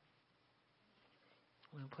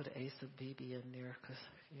 I'm going to put Asa Bibi in there because,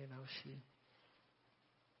 she...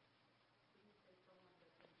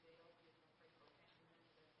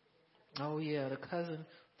 Oh, yeah, the cousin.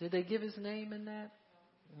 Did they give his name in that?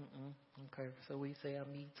 Okay, so we say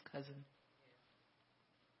Hamid's cousin.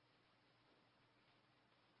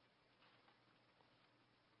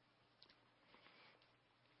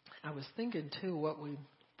 I was thinking, too, what we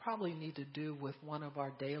probably need to do with one of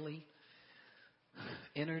our daily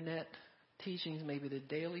internet teachings, maybe the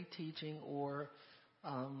daily teaching or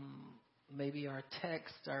maybe our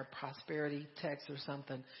text, our prosperity text or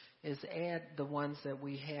something, is add the ones that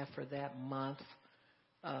we have for that month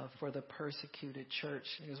for the persecuted church,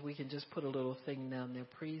 because we can just put a little thing down there.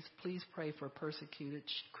 Please pray for persecuted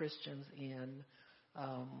Christians in...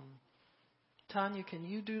 Tanya, can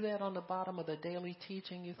you do that on the bottom of the daily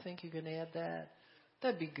teaching? You think you can add that?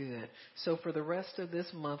 That'd be good. So for the rest of this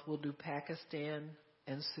month, we'll do Pakistan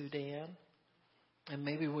and Sudan. And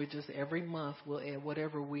maybe we just every month we'll add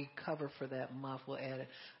whatever we cover for that month, we'll add it.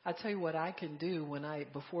 I tell you what I can do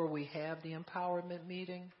before we have the empowerment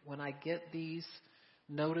meeting, when I get these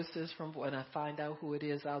notices when I find out who it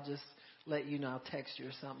is, I'll just let you know. I'll text you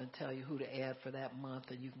or something and tell you who to add for that month,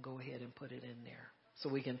 and you can go ahead and put it in there. So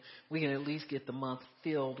we can at least get the month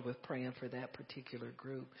filled with praying for that particular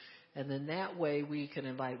group. And then that way we can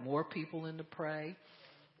invite more people in to pray.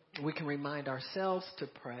 We can remind ourselves to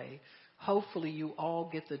pray. Hopefully you all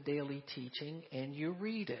get the daily teaching and you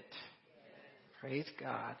read it. Praise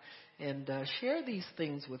God. And share these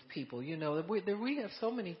things with people. We have so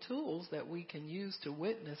many tools that we can use to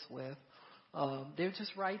witness with. They're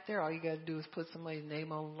just right there. All you got to do is put somebody's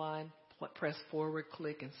name online, press forward,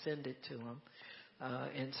 click, and send it to them.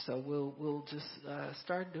 And so we'll just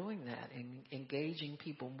start doing that and engaging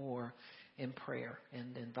people more in prayer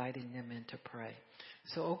and inviting them in to pray.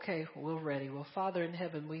 So, okay, we're ready. Well, Father in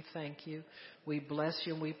heaven, we thank you. We bless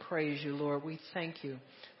you and we praise you, Lord. We thank you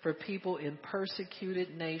for people in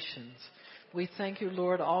persecuted nations. We thank you,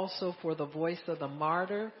 Lord, also for the voice of the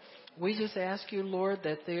martyr. We just ask you, Lord,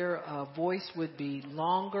 that their voice would be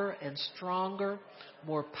longer and stronger,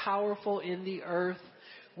 more powerful in the earth.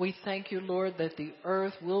 We thank you, Lord, that the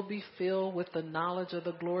earth will be filled with the knowledge of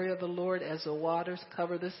the glory of the Lord as the waters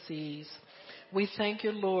cover the seas. We thank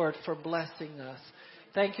you, Lord, for blessing us.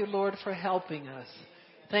 Thank you, Lord, for helping us.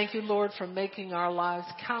 Thank you, Lord, for making our lives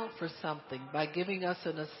count for something by giving us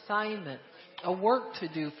an assignment, a work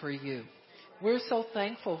to do for you. We're so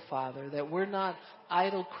thankful, Father, that we're not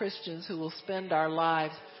idle Christians who will spend our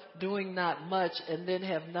lives doing not much and then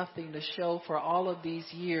have nothing to show for all of these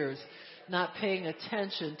years, not paying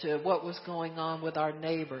attention to what was going on with our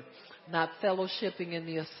neighbor, not fellowshipping in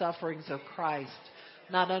the sufferings of Christ,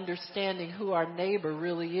 not understanding who our neighbor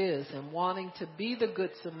really is and wanting to be the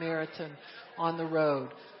Good Samaritan on the road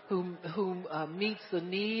who meets the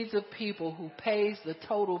needs of people, who pays the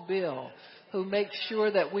total bill, who makes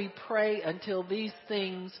sure that we pray until these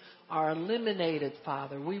things are eliminated,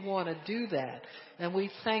 Father. We want to do that. And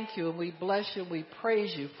we thank you and we bless you and we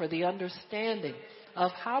praise you for the understanding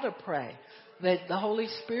of how to pray, that the Holy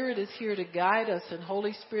Spirit is here to guide us. And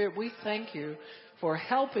Holy Spirit, we thank you for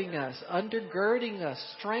helping us, undergirding us,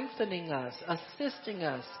 strengthening us, assisting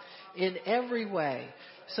us in every way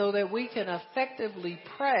so that we can effectively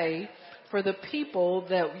pray for the people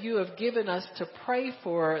that you have given us to pray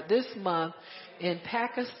for this month in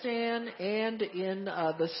Pakistan and in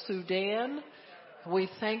the Sudan. We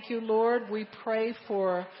thank you, Lord. We pray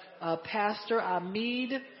for Pastor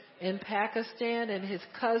Hamid in Pakistan and his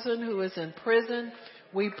cousin who is in prison.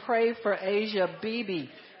 We pray for Asa Bibi.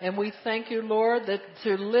 And we thank you, Lord, that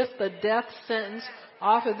to lift the death sentence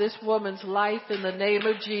off of this woman's life in the name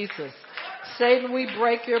of Jesus. Satan, we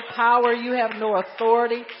break your power. You have no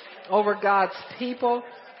authority over God's people.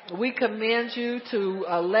 We command you to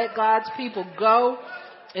let God's people go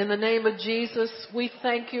in the name of Jesus. We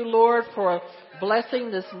thank you, Lord, for blessing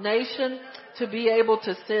this nation to be able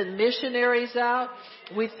to send missionaries out.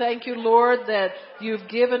 We thank you, Lord, that you've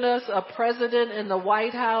given us a president in the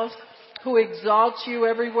White House who exalts you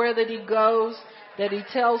everywhere that he goes, that he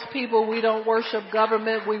tells people we don't worship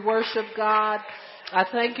government, we worship God. I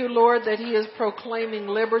thank you, Lord, that he is proclaiming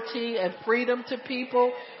liberty and freedom to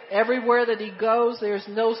people. Everywhere that he goes, there's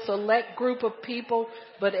no select group of people,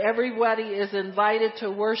 but everybody is invited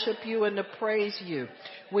to worship you and to praise you.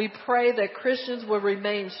 We pray that Christians will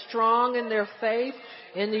remain strong in their faith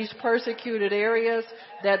in these persecuted areas,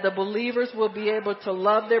 that the believers will be able to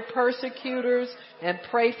love their persecutors and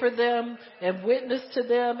pray for them and witness to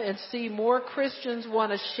them, and see more Christians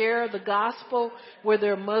want to share the gospel with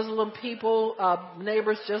their Muslim people,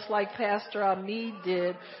 neighbors, just like Pastor Ahmed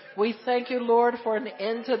did. We thank you, Lord, for an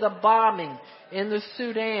end to the bombing in the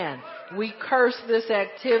Sudan. We curse this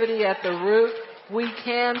activity at the root. We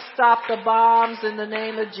can stop the bombs in the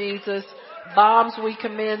name of Jesus. Bombs, we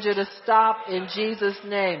command you to stop in Jesus'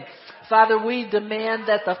 name. Father, we demand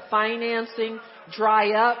that the financing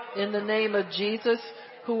dry up in the name of Jesus.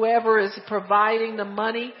 Whoever is providing the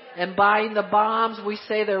money and buying the bombs, we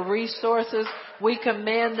say their resources, we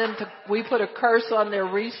command them to, we put a curse on their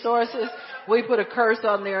resources. We put a curse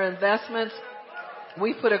on their investments.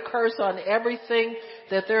 We put a curse on everything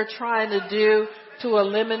that they're trying to do to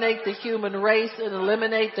eliminate the human race and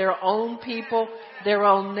eliminate their own people, their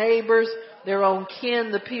own neighbors, their own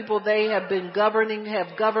kin, the people they have been governing,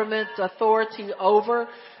 have government authority over.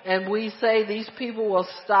 And we say these people will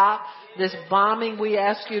stop this bombing. We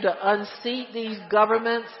ask you to unseat these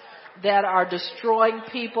governments that are destroying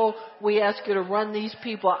people. We ask you to run these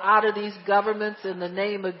people out of these governments in the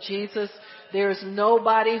name of Jesus. There's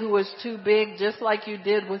nobody who is too big, just like you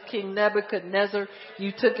did with King Nebuchadnezzar.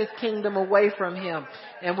 You took his kingdom away from him.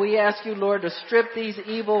 And we ask you, Lord, to strip these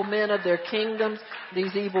evil men of their kingdoms,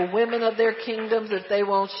 these evil women of their kingdoms, if they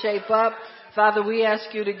won't shape up. Father, we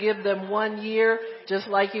ask you to give them 1 year, just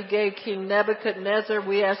like you gave King Nebuchadnezzar.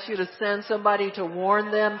 We ask you to send somebody to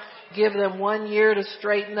warn them. Give them 1 year to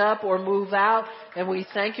straighten up or move out. And we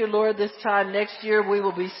thank you, Lord, this time next year we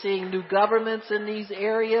will be seeing new governments in these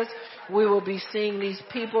areas. We will be seeing these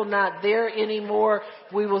people not there anymore.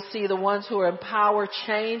 We will see the ones who are in power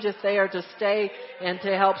change if they are to stay and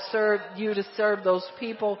to help serve you, to serve those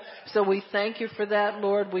people. So we thank you for that,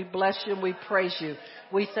 Lord. We bless you and we praise you.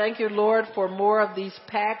 We thank you, Lord, for more of these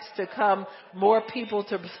packs to come, more people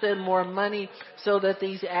to send more money so that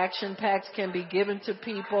these action packs can be given to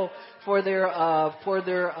people for their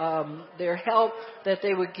help, that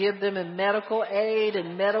they would give them in medical aid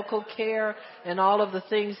and medical care and all of the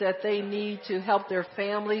things that they need to help their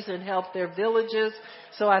families and help their villages.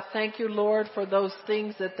 So I thank you, Lord, for those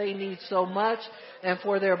things that they need so much and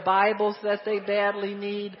for their Bibles that they badly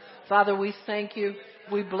need. Father, we thank you.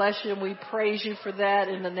 We bless you and we praise you for that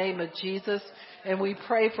in the name of Jesus. And we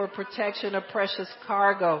pray for protection of precious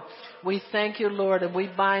cargo. We thank you, Lord, and we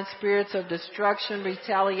bind spirits of destruction,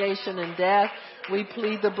 retaliation, and death. We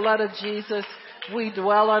plead the blood of Jesus. We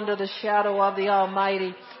dwell under the shadow of the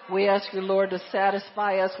Almighty. We ask you, Lord, to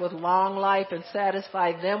satisfy us with long life and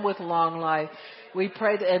satisfy them with long life. We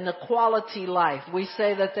pray that in the quality life, we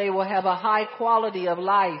say that they will have a high quality of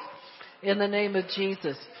life in the name of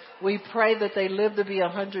Jesus. We pray that they live to be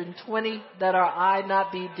 120, that our eye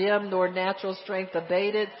not be dim, nor natural strength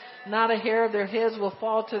abated. Not a hair of their heads will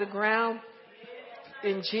fall to the ground.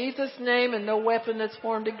 In Jesus' name, and no weapon that's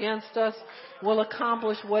formed against us will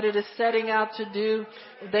accomplish what it is setting out to do.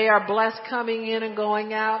 They are blessed coming in and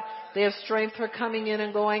going out. They have strength for coming in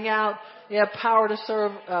and going out. They have power to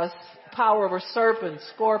serve power over serpents,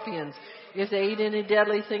 scorpions. If they eat any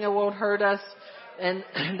deadly thing, it won't hurt us. And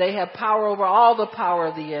they have power over all the power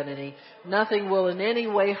of the enemy. Nothing will in any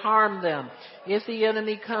way harm them. If the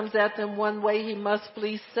enemy comes at them one way, he must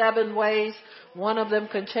flee 7 ways. One of them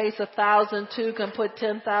can chase 1,000, 2 can put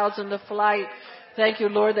 10,000 to flight. Thank you,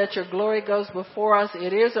 Lord, that your glory goes before us.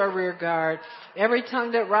 It is our rear guard. Every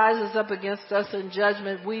tongue that rises up against us in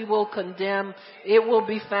judgment, we will condemn. It will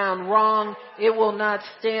be found wrong. It will not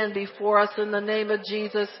stand before us in the name of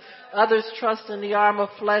Jesus. Others trust in the arm of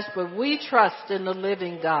flesh, but we trust in the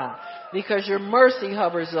living God, because your mercy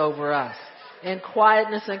hovers over us. And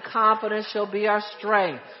quietness and confidence shall be our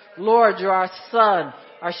strength. Lord, you're our sun,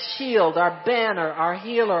 our shield, our banner, our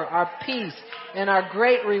healer, our peace, and our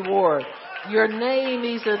great reward. Your name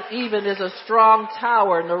even is a strong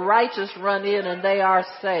tower, and the righteous run in and they are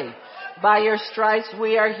safe. By your stripes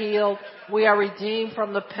we are healed. We are redeemed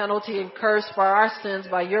from the penalty and curse for our sins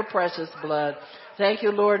by your precious blood. Thank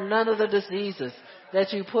you, Lord. None of the diseases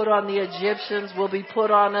that you put on the Egyptians will be put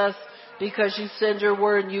on us, because you send your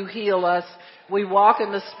word and you heal us. We walk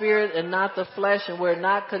in the Spirit and not the flesh, and we're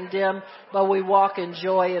not condemned, but we walk in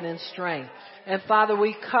joy and in strength. And Father,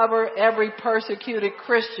 we cover every persecuted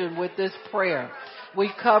Christian with this prayer.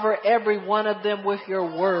 We cover every one of them with your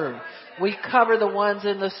word. We cover the ones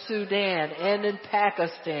in the Sudan and in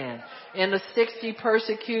Pakistan, in the 60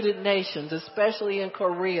 persecuted nations, especially in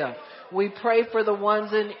Korea. We pray for the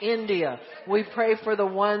ones in India. We pray for the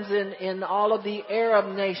ones in all of the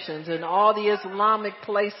Arab nations and all the Islamic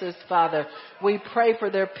places, Father. We pray for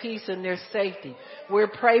their peace and their safety. We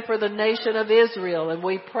pray for the nation of Israel, and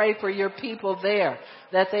we pray for your people there,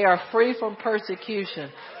 that they are free from persecution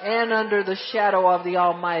and under the shadow of the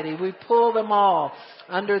Almighty. We pull them all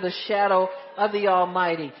under the shadow of the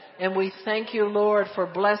Almighty. And we thank you, Lord, for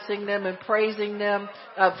blessing them and praising them,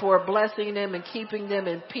 for blessing them and keeping them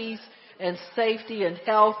in peace and safety and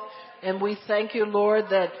health. And we thank you, Lord,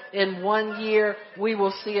 that in 1 year we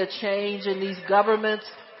will see a change in these governments.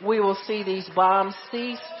 We will see these bombs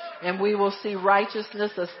cease, and we will see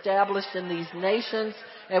righteousness established in these nations.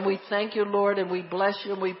 And we thank you, Lord, and we bless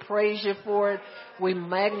you and we praise you for it. We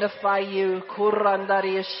magnify you.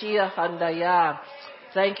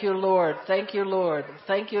 Thank you, Lord. Thank you, Lord.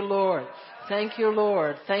 Thank you, Lord. Thank you,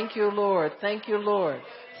 Lord. Thank you, Lord. Thank you, Lord.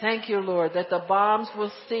 Thank you, Lord, that the bombs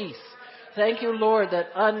will cease. Thank you, Lord,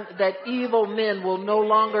 that evil men will no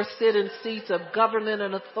longer sit in seats of government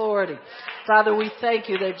and authority. Father, we thank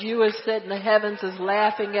you that you as sit in the heavens is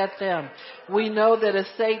laughing at them. We know that as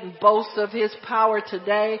Satan boasts of his power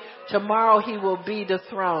today, tomorrow he will be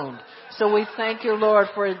dethroned. So we thank you, Lord,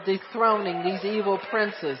 for dethroning these evil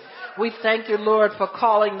princes. We thank you, Lord, for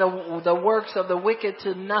calling the works of the wicked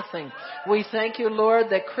to nothing. We thank you, Lord,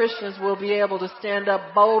 that Christians will be able to stand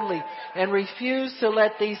up boldly and refuse to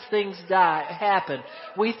let these things happen.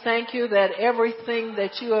 We thank you that everything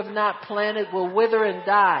that you have not planted will wither and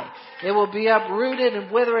die. It will be uprooted and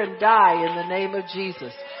wither and die in the name of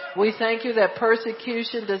Jesus. We thank you that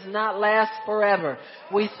persecution does not last forever.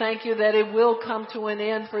 We thank you that it will come to an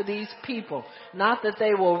end for these people. Not that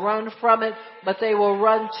they will run from it, but they will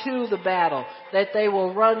run to the battle, that they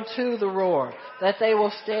will run to the roar, that they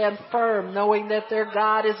will stand firm knowing that their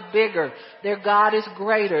God is bigger, their God is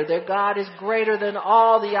greater, their God is greater than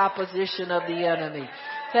all the opposition of the enemy.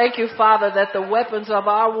 Thank you, Father, that the weapons of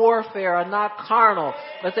our warfare are not carnal,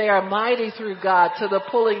 but they are mighty through God to the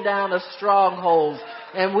pulling down of strongholds.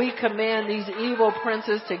 And we command these evil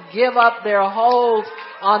princes to give up their holds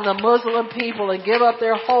on the Muslim people and give up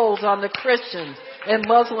their holds on the Christians in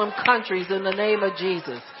Muslim countries in the name of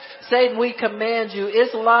Jesus. Satan, we command you,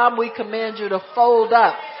 Islam, we command you to fold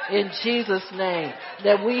up in Jesus' name.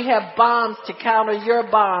 That we have bombs to counter your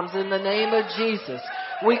bombs in the name of Jesus.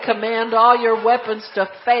 We command all your weapons to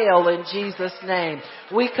fail in Jesus' name.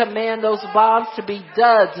 We command those bombs to be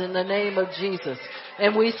duds in the name of Jesus.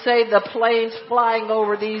 And we say the planes flying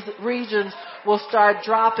over these regions will start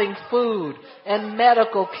dropping food and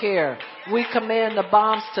medical care. We command the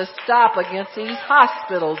bombs to stop against these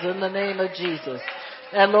hospitals in the name of Jesus.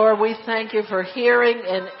 And Lord, we thank you for hearing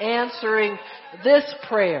and answering this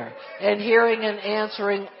prayer and hearing and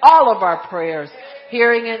answering all of our prayers,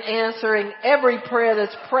 hearing and answering every prayer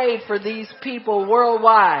that's prayed for these people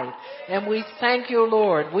worldwide. And we thank you,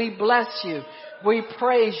 Lord. We bless you. We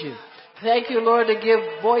praise you. Thank you, Lord, to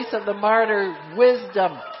give Voice of the Martyr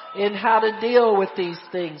wisdom in how to deal with these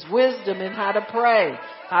things, wisdom in how to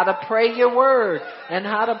pray your word, and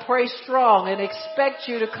how to pray strong, and expect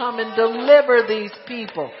you to come and deliver these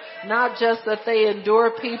people. Not just that they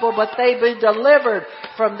endure people, but they be delivered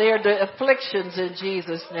from their afflictions in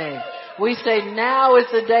Jesus' name. We say now is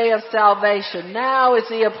the day of salvation. Now is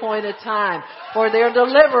the appointed time for their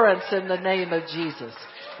deliverance in the name of Jesus.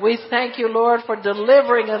 We thank you, Lord, for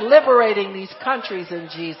delivering and liberating these countries in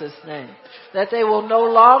Jesus' name. That they will no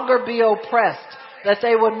longer be oppressed. That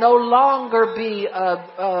they will no longer be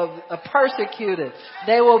persecuted.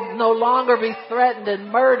 They will no longer be threatened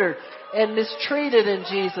and murdered and mistreated in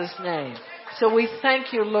Jesus' name. So we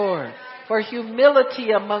thank you, Lord, for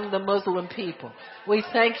humility among the Muslim people. We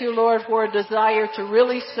thank you, Lord, for a desire to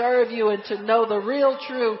really serve you and to know the real,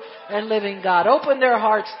 true, and living God. Open their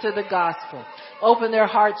hearts to the gospel. Open their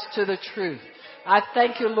hearts to the truth. I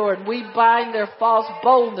thank you, Lord. We bind their false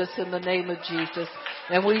boldness in the name of Jesus.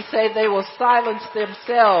 And we say they will silence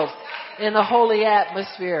themselves in the holy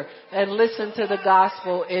atmosphere and listen to the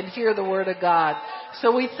gospel and hear the word of God.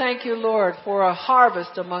 So we thank you, Lord, for a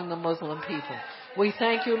harvest among the Muslim people. We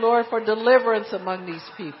thank you, Lord, for deliverance among these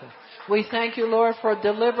people. We thank you, Lord, for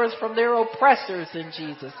deliverance from their oppressors in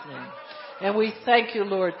Jesus' name. And we thank you,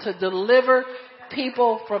 Lord, to deliver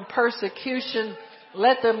people from persecution.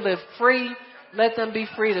 Let them live free. Let them be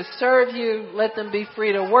free to serve you. Let them be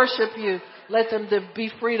free to worship you. Let them be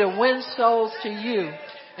free to win souls to you.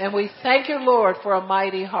 And we thank you, Lord, for a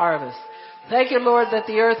mighty harvest. Thank you, Lord, that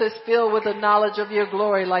the earth is filled with the knowledge of your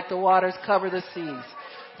glory like the waters cover the seas.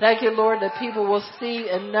 Thank you, Lord, that people will see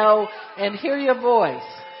and know and hear your voice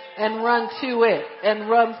and run to it and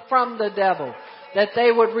run from the devil. That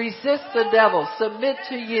they would resist the devil, submit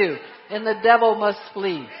to you, and the devil must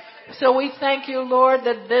flee. So we thank you, Lord,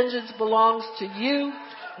 that vengeance belongs to you.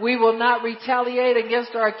 We will not retaliate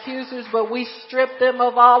against our accusers, but we strip them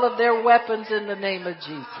of all of their weapons in the name of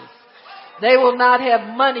Jesus. They will not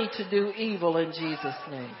have money to do evil in Jesus'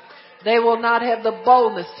 name. They will not have the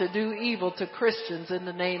boldness to do evil to Christians in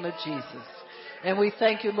the name of Jesus. And we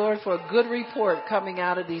thank you, Lord, for a good report coming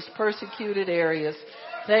out of these persecuted areas.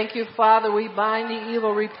 Thank you, Father. We bind the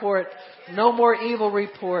evil report. No more evil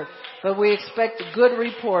report. But we expect a good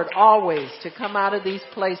report always to come out of these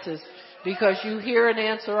places because you hear and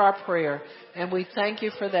answer our prayer. And we thank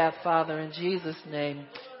you for that, Father, in Jesus' name.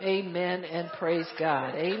 Amen and praise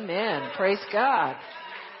God. Amen. Praise God.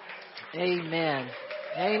 Amen.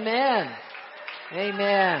 Amen.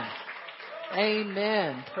 Amen.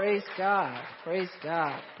 Amen. Praise God. Praise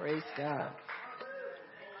God. Praise God.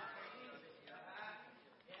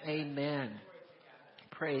 Amen.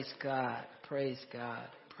 Praise God. Praise God.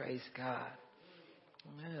 Praise God.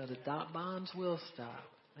 Yeah, the bonds will stop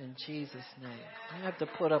in Jesus' name. I have to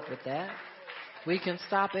put up with that. We can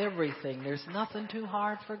stop everything. There's nothing too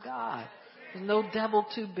hard for God. There's no devil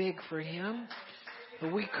too big for him.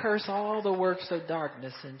 But we curse all the works of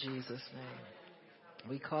darkness in Jesus' name.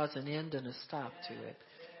 We cause an end and a stop to it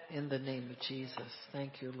in the name of Jesus.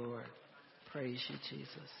 Thank you, Lord. Praise you,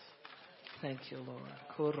 Jesus. Thank you, Lord.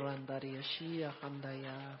 Kurandariya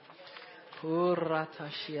handaya.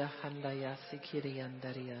 Kuratashia handaya sikiri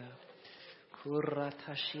andaria.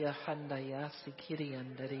 Kuratashia handaya sikiri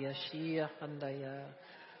andaria shia handaya.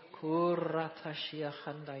 Kuratashia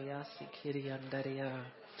handaya sikiri andaria.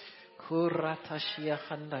 Kuratashia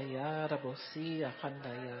handaya rabosia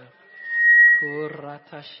handaya.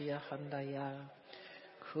 Kuratashia handaya.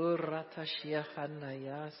 Kuratashia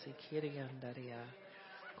handaya sikiri andaria.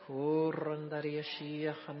 Kurandaria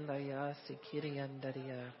shia handaya sikiri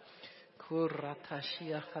andaria.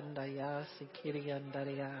 Kuratashia handaya sikiri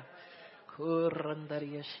andaria.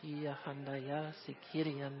 Kurandaria shia handaya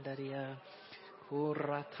sikiri andaria.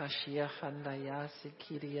 Kuratashia handaya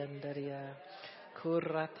sikiri andaria.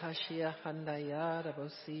 Kuratashia handaya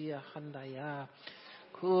rabosia handaya.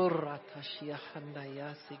 Kuratashia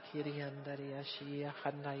handaya sikiri andaria shia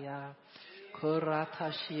handaya.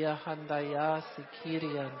 Kuratashia handaya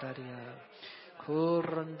sikiri andaria.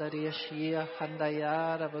 Kurandaria shia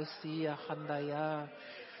handaya rabosia handaya.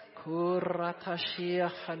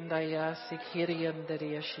 Kuratashia handaya sikiri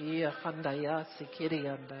andaria shia handaya sikiri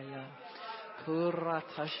andaya.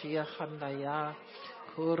 Kuratashia handaya.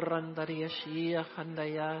 Kurandaria shia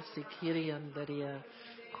handaya sikiri andaria.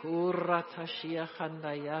 Kuratashia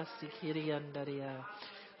handaya sikiri andaria.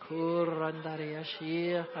 Kurandaria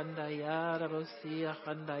shia handaya rabosia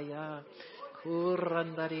handaya.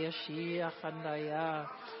 Kurandaria shia handaya.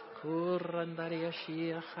 Kurandaria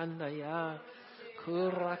shia handaya.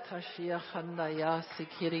 Kuratashia handaya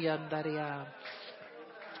sikiri andaria.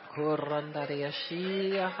 Kurandaria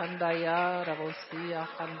shia handaya rabosia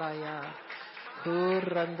handaya.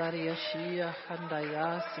 Kurandaria shia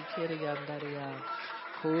handaya sikiri andaria.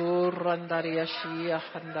 Kurandaria shia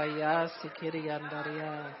handaya sikiri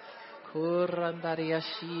andaria. Kurandaria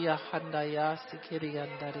shia handaya sikiri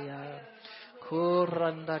andaria.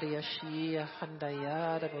 Kurandaria shia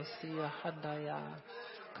handaya rabosia handaya.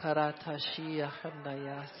 Karatashia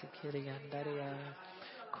handaya sikiri andaria.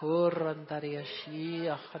 Kurandaria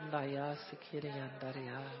shia handaya sikiri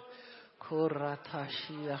andaria.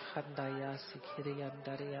 Kuratashia handaya sikiri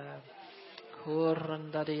andaria.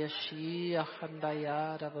 Kurandaria shia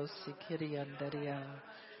handaya rabosikiri andaria.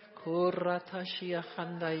 Kuratashia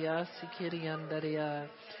handaya sikiri andaria.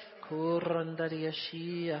 Kurandaria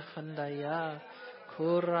shia handaya.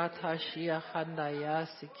 Kuratashia handaya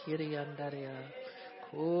sikiri andaria.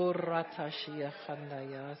 Kuratashia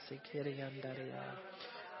handaya sikiri andaria.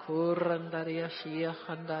 Kurandaria shia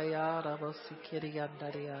handaya rabosikiri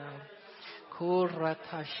andaria.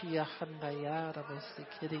 Kuratashia handaya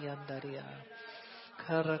rabosikiri andaria.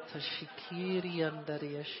 Karatashikiri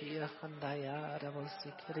andaria shia handaya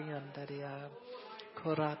rabosikiri andaria.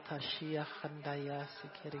 Kuratashia handaya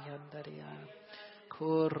sikiri andaria.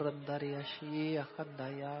 Kurandaria shia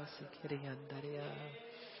handaya sikiri andaria.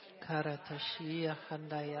 Karatashia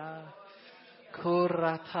handaya.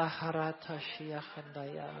 Kurataharatashia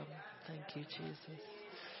handaya. Thank you, Jesus.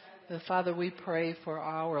 And Father, we pray for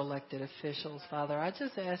our elected officials. Father, I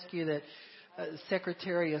just ask you that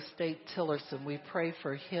Secretary of State Tillerson, we pray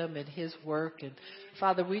for him and his work. And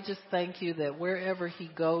Father, we just thank you that wherever he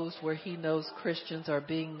goes, where he knows Christians are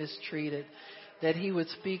being mistreated, that he would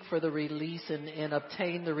speak for the release and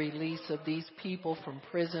obtain the release of these people from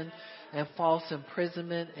prison and false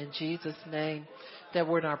imprisonment in Jesus' name. That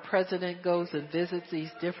when our president goes and visits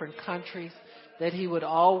these different countries, that he would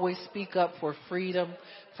always speak up for freedom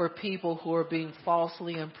for people who are being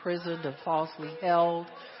falsely imprisoned and falsely held.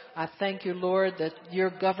 I thank you, Lord, that your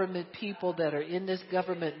government people that are in this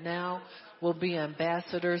government now will be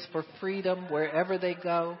ambassadors for freedom wherever they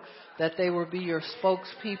go, that they will be your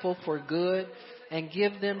spokespeople for good, and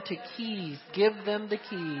give them the keys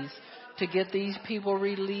to get these people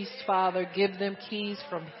released, Father. Give them keys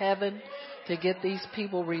from heaven to get these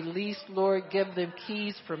people released, Lord. Give them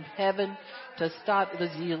keys from heaven to stop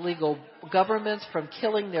the illegal governments from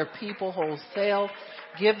killing their people wholesale.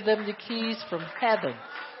 Give them the keys from heaven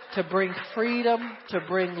to bring freedom, to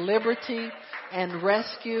bring liberty and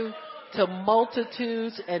rescue to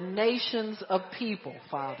multitudes and nations of people,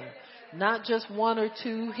 Father. Not just one or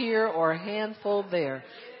two here or a handful there,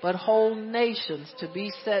 but whole nations to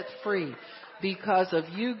be set free because of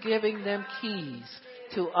you giving them keys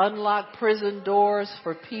to unlock prison doors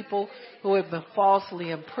for people who have been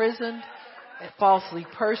falsely imprisoned, falsely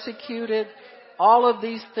persecuted. All of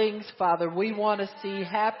these things, Father, we want to see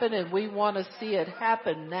happen, and we want to see it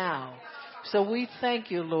happen now. So we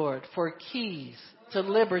thank you, Lord, for keys to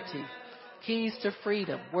liberty, keys to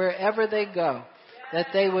freedom, wherever they go, that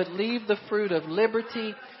they would leave the fruit of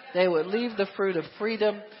liberty, they would leave the fruit of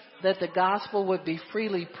freedom, that the gospel would be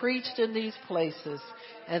freely preached in these places,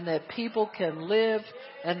 and that people can live,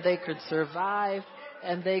 and they can survive,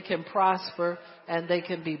 and they can prosper, and they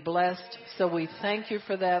can be blessed. So we thank you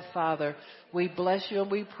for that, Father. We bless you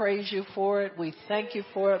and we praise you for it. We thank you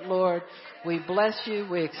for it, Lord. We bless you.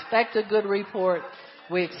 We expect a good report.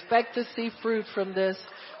 We expect to see fruit from this.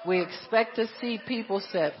 We expect to see people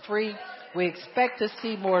set free. We expect to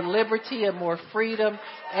see more liberty and more freedom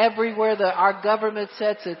everywhere that our government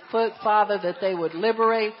sets its foot, Father, that they would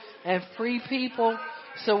liberate and free people.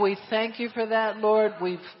 So we thank you for that, Lord.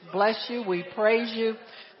 We bless you. We praise you.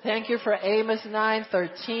 Thank you for Amos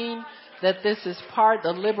 9:13, that this is part,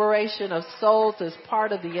 the liberation of souls is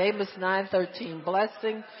part of the Amos 9:13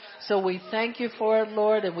 blessing. So we thank you for it,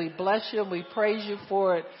 Lord, and we bless you and we praise you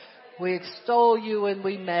for it. We extol you and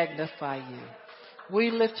we magnify you. We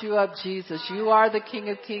lift you up, Jesus. You are the King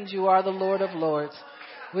of Kings. You are the Lord of Lords.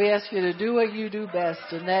 We ask you to do what you do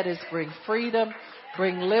best, and that is bring freedom,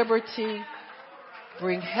 bring liberty,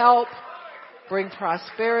 bring help, bring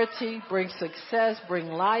prosperity, bring success, bring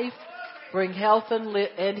life, bring health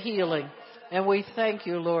and healing. And we thank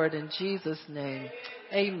you, Lord, in Jesus' name.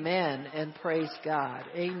 Amen and praise God.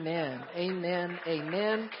 Amen. Amen.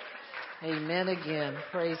 Amen. Amen again.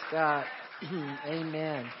 Praise God.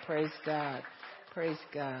 Amen. Praise God. Praise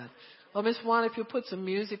God. Well, Miss Juan, if you'll put some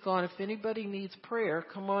music on, if anybody needs prayer,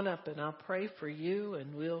 come on up and I'll pray for you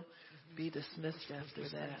and we'll be dismissed after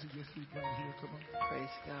that. Praise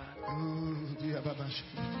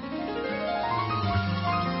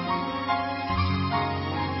God.